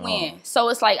room Hell you no. in. So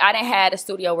it's like I done had a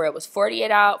studio where it was 40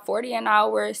 an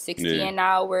hour, 60 Yeah. an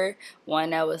hour. One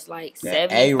that was like That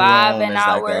 75 A-room an is like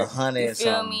hour. 100 you or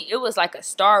feel something. me? It was like a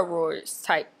Star Wars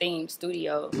type theme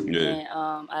studio Yeah. in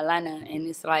Atlanta, and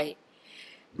it's like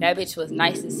that bitch was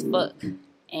nice as fuck.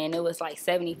 And it was like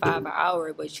 75 an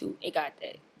hour, but it got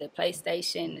the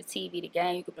PlayStation, the TV, the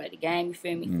game. You could play the game, you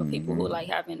feel me? For people who like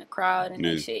having a crowd and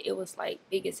Yeah. that shit. It was like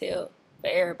big as hell for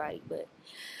everybody. But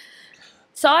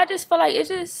so I just feel like it's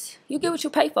just, you get what you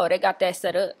pay for. They got that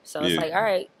set up. So it's Yeah. like, all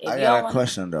right. If I you got a don't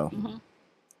question though. Mhm.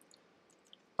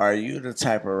 Are you the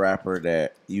type of rapper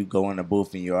that you go in the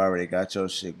booth and you already got your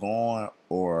shit going,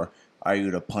 or are you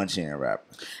the punch in rapper?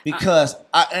 Because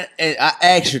I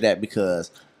asked you that because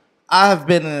I've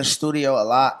been in the studio a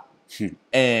lot,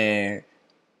 and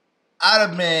I'd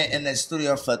have been in the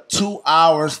studio for 2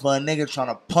 hours for a nigga trying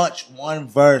to punch one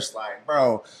verse. Like,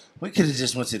 bro, we could have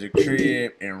just went to the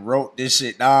crib and wrote this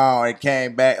shit down and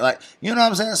came back. Like, you know what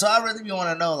I'm saying? So I really want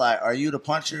to know, like, are you the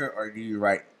puncher or do you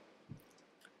write?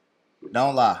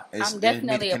 Don't lie. I'm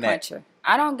definitely a puncher.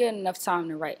 I don't get enough time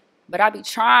to write. But I be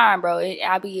trying, bro.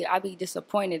 I be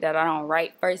disappointed that I don't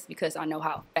write first, because I know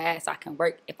how fast I can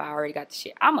work if I already got the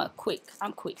shit. I'm quick.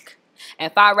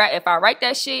 And if I write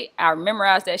that shit, I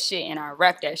memorize that shit and I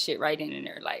rap that shit right in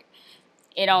there. Like,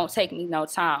 it don't take me no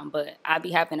time, but I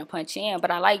be having to punch in.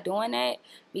 But I like doing that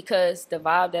because the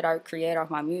vibe that I create off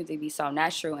my music be so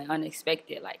natural and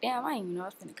unexpected. Like, damn, I didn't even know I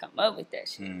was gonna come up with that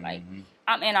shit. Like,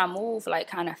 I move like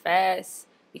kind of fast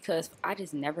because I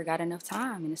just never got enough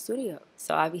time in the studio.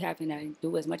 So I be having to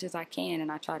do as much as I can,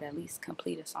 and I try to at least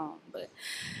complete a song. But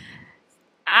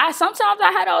sometimes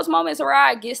I had those moments where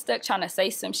I get stuck trying to say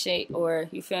some shit, or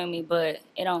you feel me, but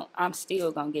I'm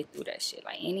still gonna get through that shit.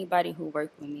 Like, anybody who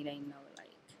worked with me, they know,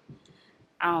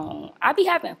 like, I be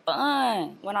having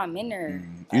fun when I'm in there.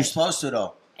 Like, you're supposed to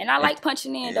though. And I like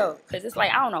punching in though, cause it's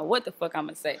like I don't know what the fuck I'm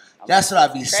gonna say. That's what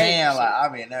I be saying. Shit. Like, I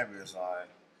be nervous. Like,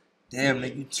 damn,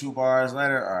 nigga, you 2 bars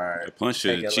later. All right, the punch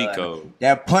shit is Chico.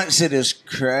 That punch shit is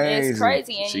crazy. It's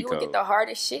crazy, and Chico. you will get the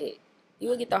hardest shit. You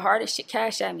will get the hardest shit.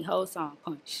 Cash at me, whole song,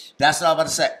 punch. That's what I was about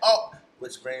to say. Oh,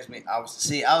 which brings me, I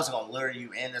was gonna lure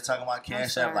you into talking about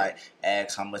Cash App, like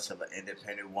ask how much of an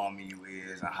independent woman you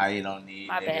is and how you don't need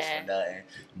my niggas bad. for nothing.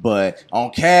 But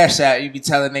on Cash App, you be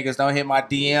telling niggas don't hit my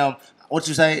DM. What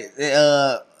you say?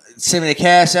 Send me the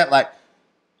Cash App, like.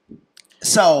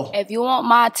 So if you want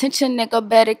my attention, nigga,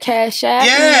 better Cash App.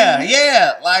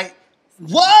 Yeah. Like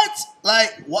what?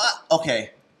 Like what?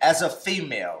 Okay, as a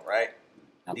female, right?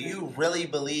 Okay. Do you really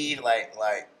believe like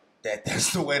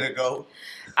that's the way to go?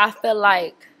 I feel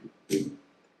like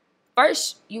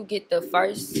first you get the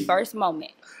first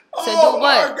moment to do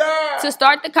what? God. To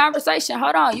start the conversation.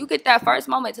 Hold on, you get that first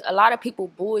moment. A lot of people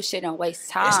bullshit and waste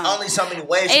time. It's only so many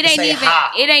ways you can say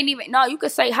hi. It ain't even. No, you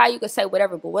could say hi. You could say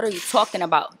whatever. But what are you talking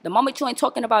about? The moment you ain't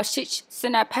talking about shit,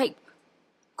 send that paper.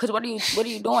 Cause what are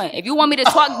you doing? If you want me to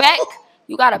talk back,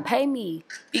 you gotta pay me.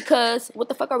 Because what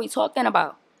the fuck are we talking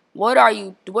about? What are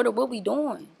we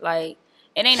doing? Like,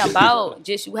 it ain't about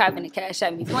just you having to cash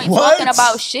at me. If you ain't talking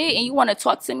about shit and you want to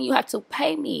talk to me, you have to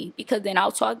pay me because then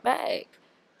I'll talk back.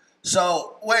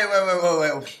 So wait.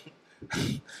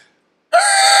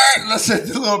 Let's do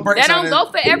a little break. That don't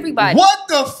go for everybody. What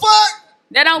the fuck?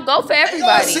 That don't go for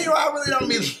everybody. See, I really don't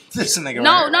mean this nigga.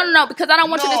 No, because I don't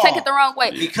want you to take it the wrong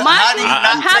way. Because how do you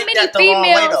not take that the wrong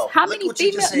way, though? How many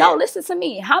females? No, listen to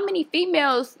me. How many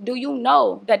females do you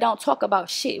know that don't talk about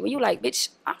shit? When you like, bitch,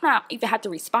 I'm not even have to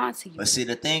respond to you. But see,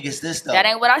 the thing is this though. That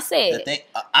ain't what I said. The thing,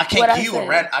 I can't give you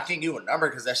I can't give you a number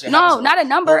because that shit. No, not a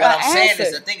number. But what I'm saying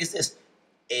is, the thing is this: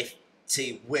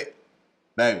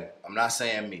 baby, I'm not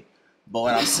saying me, but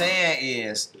what I'm saying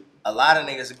is, a lot of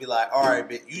niggas would be like, all right,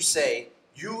 but you say.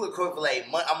 You equivalent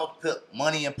money. I'm gonna put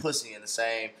money and pussy in the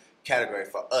same category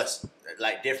for us,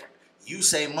 like different. You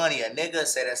say money, a nigga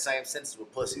say that same sentence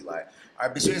with pussy. Like, all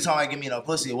right, bitch, you ain't talking about give me no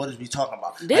pussy. What is we talking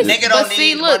about? A nigga don't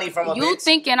need money from a bitch. You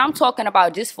thinking I'm talking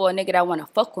about just for a nigga that want to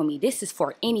fuck with me? This is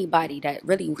for anybody that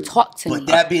really talk to me. But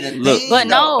that be the thing. But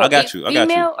no, I got you.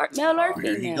 Female or male or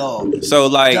female. Here you go. So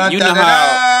like, you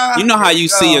know how you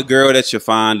see a girl that you're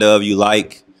fond of, you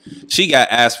like. She got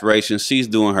aspirations. She's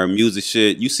doing her music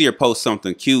shit. You see her post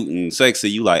something cute and sexy.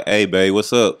 You like, hey, babe,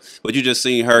 what's up? But you just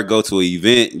seen her go to an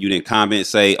event. You didn't comment,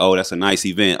 say, oh, that's a nice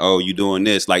event. Oh, you doing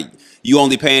this. Like, you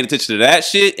only paying attention to that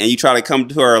shit. And you try to come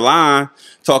to her line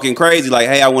talking crazy. Like,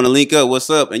 hey, I want to link up.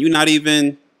 What's up? And you're not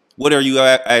even, what are you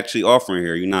actually offering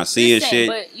here? You're not seeing shit.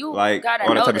 But you like, gotta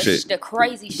all that know type of shit. The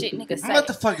crazy shit niggas say. What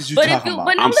the fuck is you talking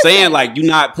about? I'm saying, like, you're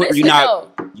not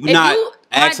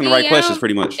asking the right questions,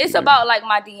 pretty much. It's about like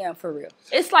my DM for real.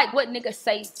 It's like what niggas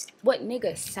say. What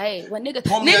niggas.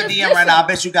 Pull me a DM right now. I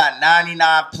bet you got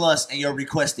 99 plus in your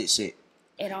requested shit.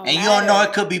 It don't and matter. You don't know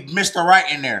it could be Mr.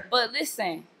 Right in there. But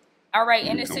listen, all right,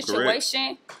 in this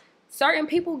situation, certain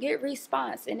people get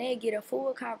response and they get a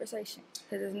full conversation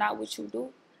because it's not what you do,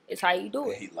 it's how you do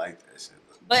it. He like that shit.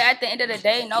 But at the end of the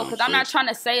day, no, because I'm not trying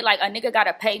to say like a nigga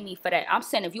gotta pay me for that. I'm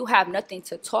saying if you have nothing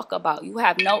to talk about, you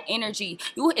have no energy,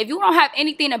 if you don't have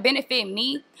anything to benefit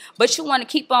me, but you want to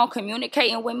keep on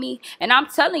communicating with me, and I'm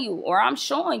telling you or I'm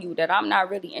showing you that I'm not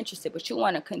really interested, but you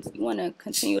want to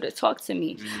continue to talk to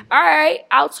me. All right,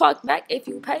 I'll talk back if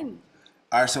you pay me.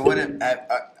 All right, so what if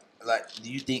like, do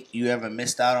you think you ever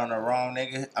missed out on the wrong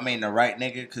nigga? I mean, the right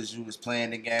nigga, because you was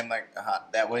playing the game like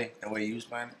that way, the way you was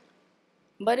playing it?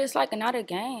 But it's like not a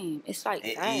game. It's like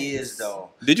it is though.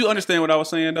 Did you understand what I was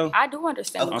saying though? I do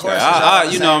understand.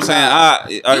 Okay, you know what I'm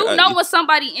saying. You know when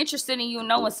somebody interested in you,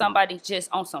 know when somebody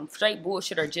just on some straight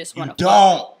bullshit or just want to.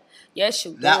 Don't. Yes,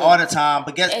 you do. Not all the time,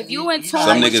 but guess if you in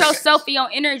tune with yourself and your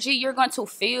energy, you're going to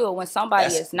feel when somebody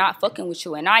is not fucking with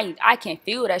you. And I can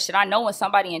feel that shit. I know when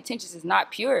somebody's intentions is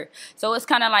not pure. So it's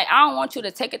kind of like, I don't want you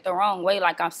to take it the wrong way.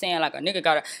 Like I'm saying, like a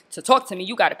nigga to talk to me,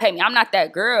 you gotta pay me. I'm not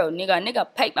that girl, nigga. A nigga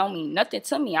pay don't mean nothing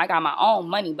to me. I got my own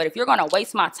money. But if you're gonna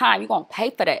waste my time, you're gonna pay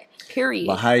for that. Period.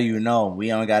 But how do you know?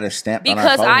 We only got a stamp on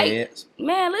our foreheads.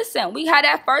 Man, listen, we had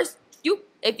that first.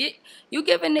 If you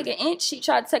give a nigga inch, he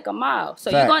try to take a mile. So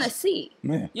Facts. you're gonna see.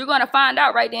 Yeah. You're gonna find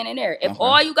out right then and there. If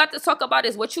all you got to talk about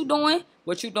is what you doing,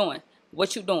 what you doing,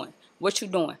 what you doing, what you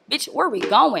doing, bitch, where we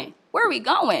going? Where are we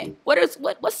going?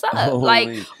 What's up?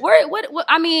 Like, what?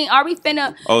 I mean, are we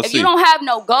finna? If you don't have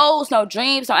no goals, no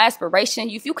dreams, no aspiration,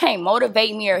 if you can't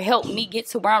motivate me or help me get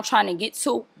to where I'm trying to get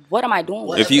to, what am I doing?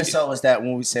 What episode was that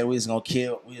when we said we was gonna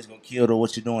kill the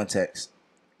what you doing text?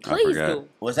 Please do.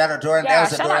 Was that a Jordan? That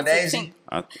was a Jordan Daisy?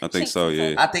 I think so.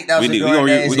 Yeah. I think that was a Jordan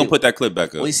Daisy. We gonna put that clip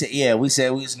back up. We said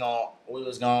we was gonna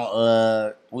put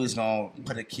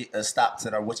a stop to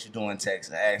the what you doing text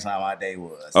and ask how my day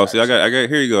was. Oh, see, I got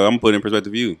here you go. I'm putting in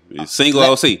perspective view. Single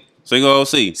OC. Single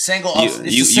OC. Single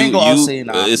OC.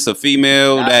 It's a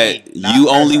female that you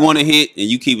only want to hit, and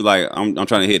you keep like, I'm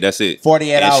trying to hit. That's it.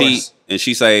 48 hours.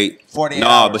 She say, 48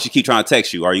 hours. but she keep trying to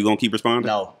text you. Are you gonna keep responding?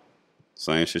 No.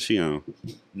 Same shit she on.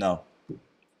 No.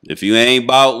 If you ain't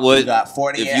about what,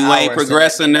 if you ain't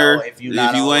progressing her, if you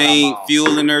ain't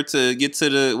fueling her to get to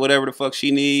the whatever the fuck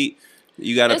she need,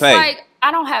 you gotta pay. It's like,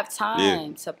 I don't have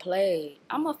time to play.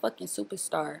 I'm a fucking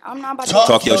superstar. I'm not about to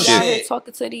talk your shit.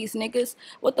 Talking to these niggas.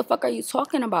 What the fuck are you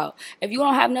talking about? If you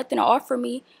don't have nothing to offer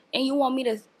me and you want me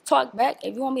to talk back,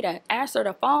 if you want me to answer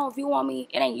the phone, if you want me,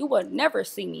 you would never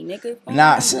see me, nigga.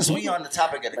 Nah, since we on the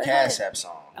topic of the Cash App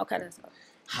song. Okay, let's go.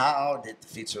 How did the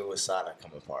feature with SADA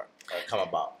come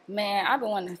about? Man, I've been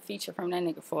wanting to feature from that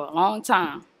nigga for a long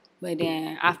time. But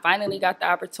then I finally got the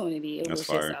opportunity. It was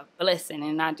just a blessing,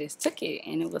 and I just took it.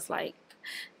 And it was like,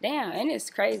 damn, and it's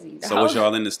crazy. So was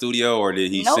y'all in the studio, or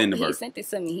did he send it? He sent it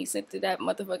to me. He sent it that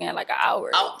motherfucker in like an hour.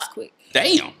 It was quick.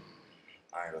 Damn.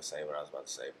 I ain't gonna say what I was about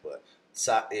to say, but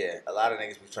a lot of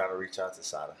niggas be trying to reach out to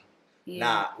SADA. Yeah.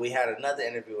 Nah, we had another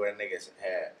interview where niggas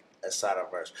had a SADA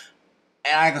verse.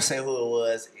 And I ain't gonna say who it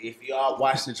was. If y'all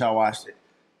watched it, y'all watched it.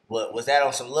 But was that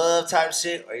on some love type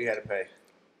shit, or you had to pay?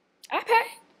 I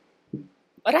pay.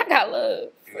 But I got love.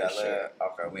 You got love?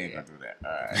 Okay, we ain't gonna do that.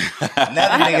 All right.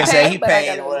 Another nigga said he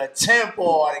paid with a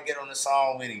tempo to get on the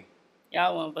song with him.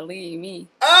 Y'all won't believe me.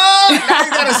 Oh, now you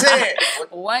gotta say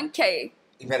it. 1K.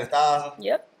 You paid 1,000?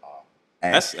 Yep.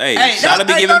 That's gotta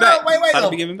be giving back. Gotta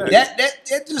be giving back.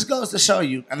 That just goes to show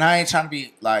you, and I ain't trying to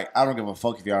be like, I don't give a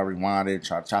fuck if y'all rewind it,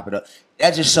 try to chop it up.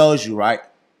 That just shows you, right?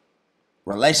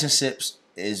 Relationships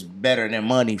is better than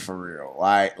money for real.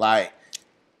 Like, as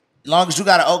long as you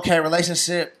got an okay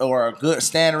relationship or a good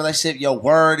standing relationship, your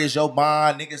word is your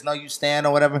bond. Niggas know you stand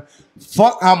or whatever.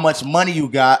 Fuck how much money you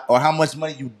got or how much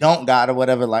money you don't got or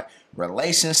whatever. Like,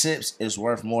 relationships is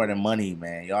worth more than money,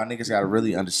 man. Y'all niggas gotta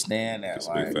really understand that. That's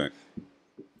a big fact.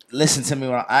 Listen to me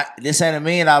when this ain't $1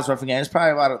 million worth of game. It's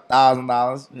probably about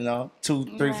 $1,000, you know,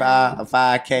 2, 3, 5, or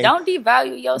 5K. Don't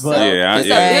devalue yourself. But it's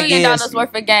 $1 billion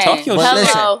worth of game.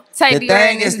 Hello, take the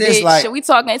ring this bitch. Like, we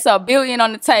talking? It's $1 billion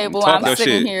on the table. I'm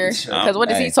sitting here because what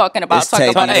is he talking about? Talking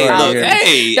about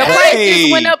the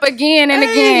prices went up again and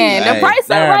again. The price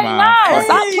are right now.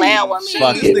 Stop playing with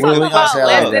me. Talking about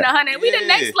less than 100. We the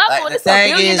next level. It's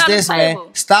 $1 billion on the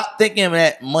table. Stop thinking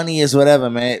that money is whatever,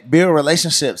 man. Build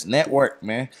relationships, network,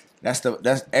 man. That's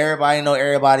everybody know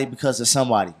everybody because of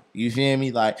somebody. You feel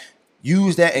me? Like,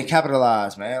 use that and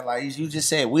capitalize, man. Like you just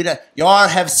said, y'all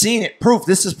have seen it. Proof.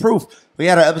 This is proof. We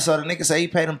had an episode of nigga say he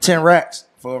paid him 10 racks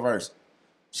for a verse.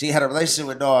 She had a relationship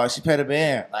with dog. She paid a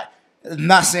band. Like, I'm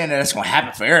not saying that it's gonna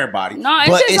happen for everybody. No,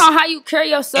 it's just on how you carry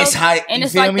yourself. And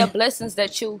it's like me? the blessings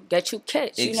that you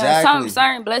catch. Exactly. You know, some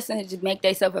certain blessings just make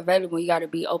themselves available. You got to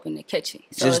be open to catch it.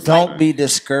 So just don't be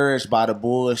discouraged by the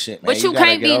bullshit, man. But you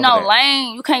can't be no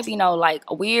lame. You can't be no like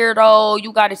a weirdo.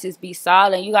 You got to just be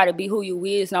solid. You got to be who you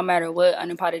is, no matter what,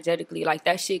 unapologetically. Like,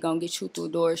 that shit gonna get you through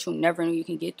doors you never knew you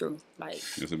can get through. Like,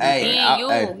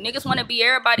 niggas want to be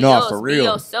everybody else. For real. Be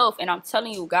yourself. And I'm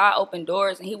telling you, God open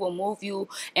doors and He will move you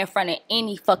in front of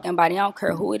any fucking body. I don't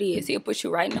care who it is. He'll put you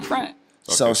right in the front.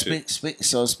 So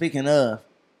speaking of,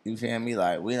 you feel me?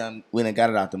 Like, we done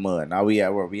got it out the mud. Now we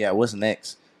at where we at. What's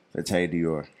next for Tay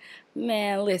Dior?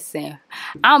 Man, listen,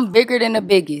 I'm bigger than the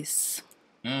biggest.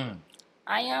 I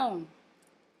am.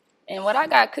 And what I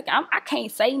got cooking, I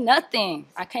can't say nothing.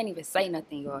 I can't even say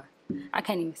nothing, y'all. I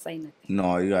can't even say nothing.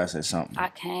 No, you gotta say something. I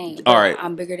can't. All right.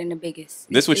 I'm bigger than the biggest.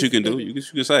 This what you can do. You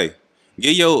can say.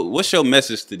 What's your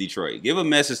message to Detroit? Give a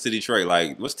message to Detroit.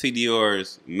 Like, what's T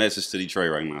Dior's message to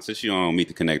Detroit right now? Since you don't meet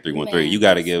the Connect 313, you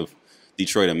got to give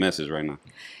Detroit a message right now.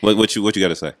 What you got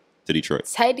to say to Detroit?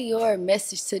 T Dior's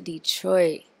message to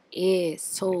Detroit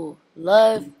is to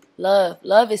love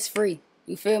is free.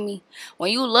 You feel me?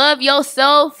 When you love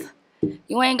yourself,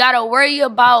 you ain't got to worry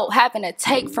about having to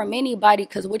take from anybody,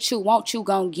 because what you want, you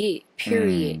gonna get.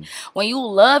 period. When you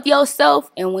love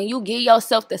yourself and when you give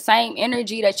yourself the same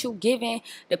energy that you giving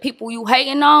the people you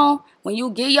hating on, when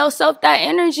you give yourself that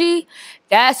energy,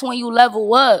 that's when you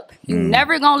level up. You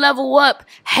never gonna level up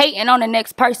hating on the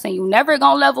next person. You never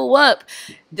gonna level up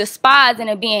despising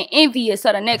and being envious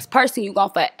of the next person. You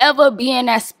gonna forever be in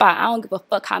that spot. I don't give a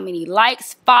fuck how many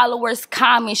likes, followers,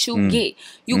 comments you get.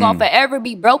 You gonna forever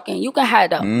be broken. You can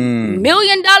have $1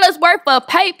 million worth of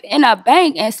paper in a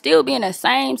bank and still be in the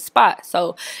same spot.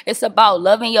 So it's about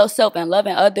loving yourself and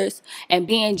loving others and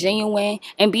being genuine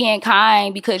and being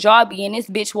kind, because y'all be in this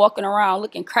bitch walking around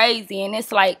looking crazy, and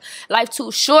it's like life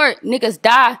too short. Niggas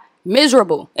die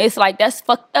miserable. It's like, that's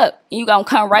fucked up. And you gonna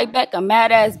come right back a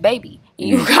mad ass baby. And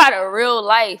you got a real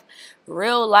life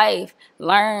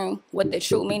learn what the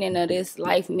true meaning of this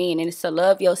life mean, and it's to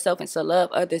love yourself and to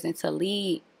love others and to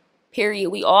lead.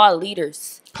 Period. We all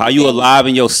leaders. How you alive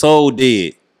and your soul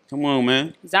dead? Come on,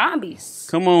 man. Zombies.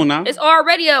 Come on now. It's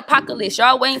already an apocalypse.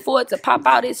 Y'all waiting for it to pop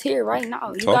out. It's here right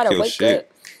now. You gotta wake up.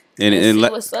 And see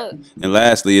what's up. And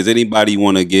lastly, is anybody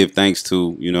want to give thanks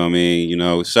to, you know what I mean? You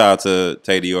know, shout out to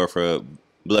Tay Dior for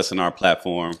blessing our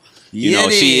platform. You know,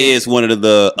 she is one of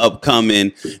the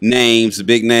upcoming names,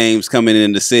 big names coming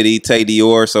in the city, Tay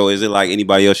Dior. So is it like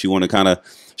anybody else you want to kind of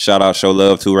shout out, show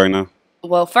love to right now?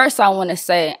 Well, first I want to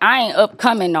say I ain't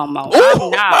upcoming no more.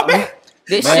 I'm now.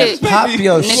 This shit, pop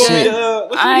your shit.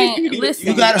 I ain't listen.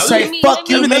 You gotta say fuck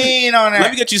you mean on that.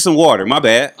 Let me get you some water. My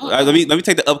bad. Let me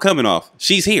take the upcoming off.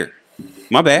 She's here.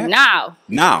 My bad. Now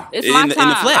it's my time. In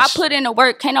the flesh. I put in the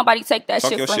work. Can't nobody take that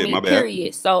shit from me.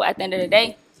 Period. So at the end of the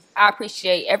day, I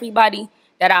appreciate everybody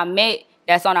that I met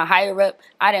that's on a higher up.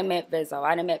 I done met Bezzo.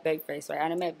 I done met Babyface. Right? I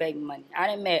done met Baby Money. I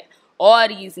done met all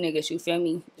these niggas. You feel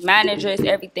me? Managers,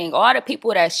 everything. All the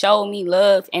people that showed me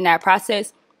love in that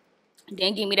process.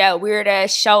 Then give me that weird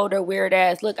ass shoulder, weird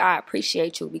ass look. I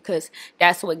appreciate you, because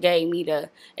that's what gave me the.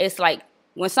 It's like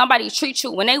when somebody treats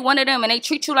you, when they one of them and they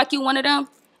treat you like you one of them,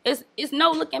 it's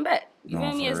no looking back. You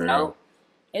feel me? It's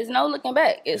no looking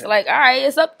back. It's like, all right,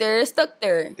 it's up there, it's stuck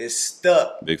there. It's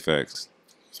stuck. Big facts.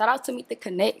 Shout out to Meet the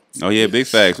Connect. Oh yeah, big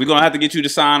facts. We're gonna have to get you to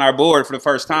sign our board for the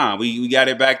first time. We got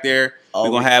it back there. We're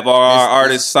gonna have all our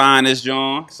artists sign this,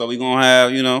 John. So we're gonna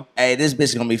have, you know. Hey, this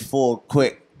bitch gonna be full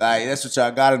quick. Like, that's what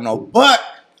y'all gotta know. But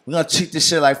we're gonna treat this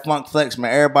shit like Funk Flex,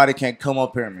 man. Everybody can't come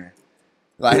up here, man.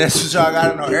 Like, that's what y'all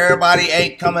gotta know. Everybody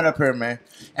ain't coming up here, man.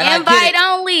 And invite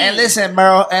only. And listen,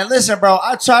 bro.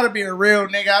 I try to be a real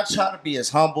nigga. I try to be as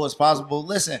humble as possible.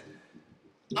 Listen,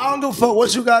 I don't give a fuck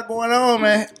what you got going on,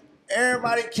 man.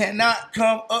 Everybody cannot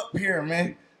come up here,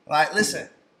 man. Like, listen.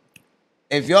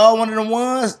 If y'all one of the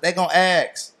ones, they gonna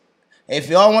ask. If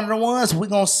y'all one of the ones, we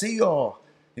gonna see y'all.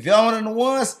 If y'all one of the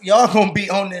ones, y'all gonna be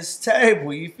on this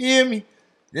table. You feel me?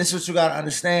 This is what you gotta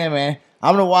understand, man.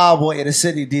 I'm the wild boy of the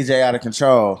city, DJ Out of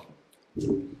Control.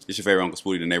 It's your favorite Uncle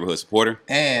Spooty, the neighborhood supporter.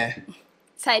 And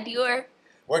Tay Dior.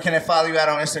 Where can they follow you at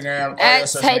on Instagram? At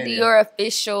Tay Dior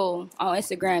Official on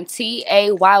Instagram.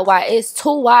 TAYY. It's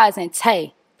 2 Y's and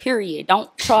Tay. Period.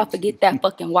 Don't try to forget that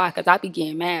fucking Y, because I be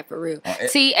getting mad for real.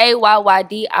 TAYYDIOR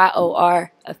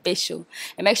Official.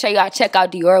 And make sure y'all check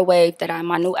out Dior Wave,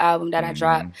 my new album that I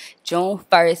dropped June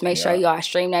 1st. Make sure y'all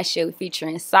stream that shit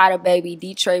featuring SADA Baby,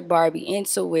 Detroit Barbie,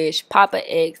 Intuish, Papa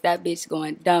X. That bitch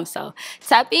going dumb. So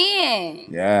tap in.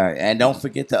 Yeah, and don't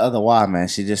forget the other Y, man.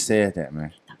 She just said that,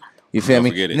 man. You feel me?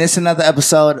 And this is another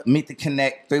episode. Meet the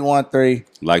Connect 313.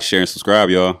 Like, share, and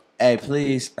subscribe, y'all. Hey,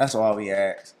 please. That's all we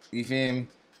ask. You feel me?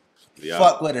 Yeah.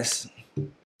 Fuck with us.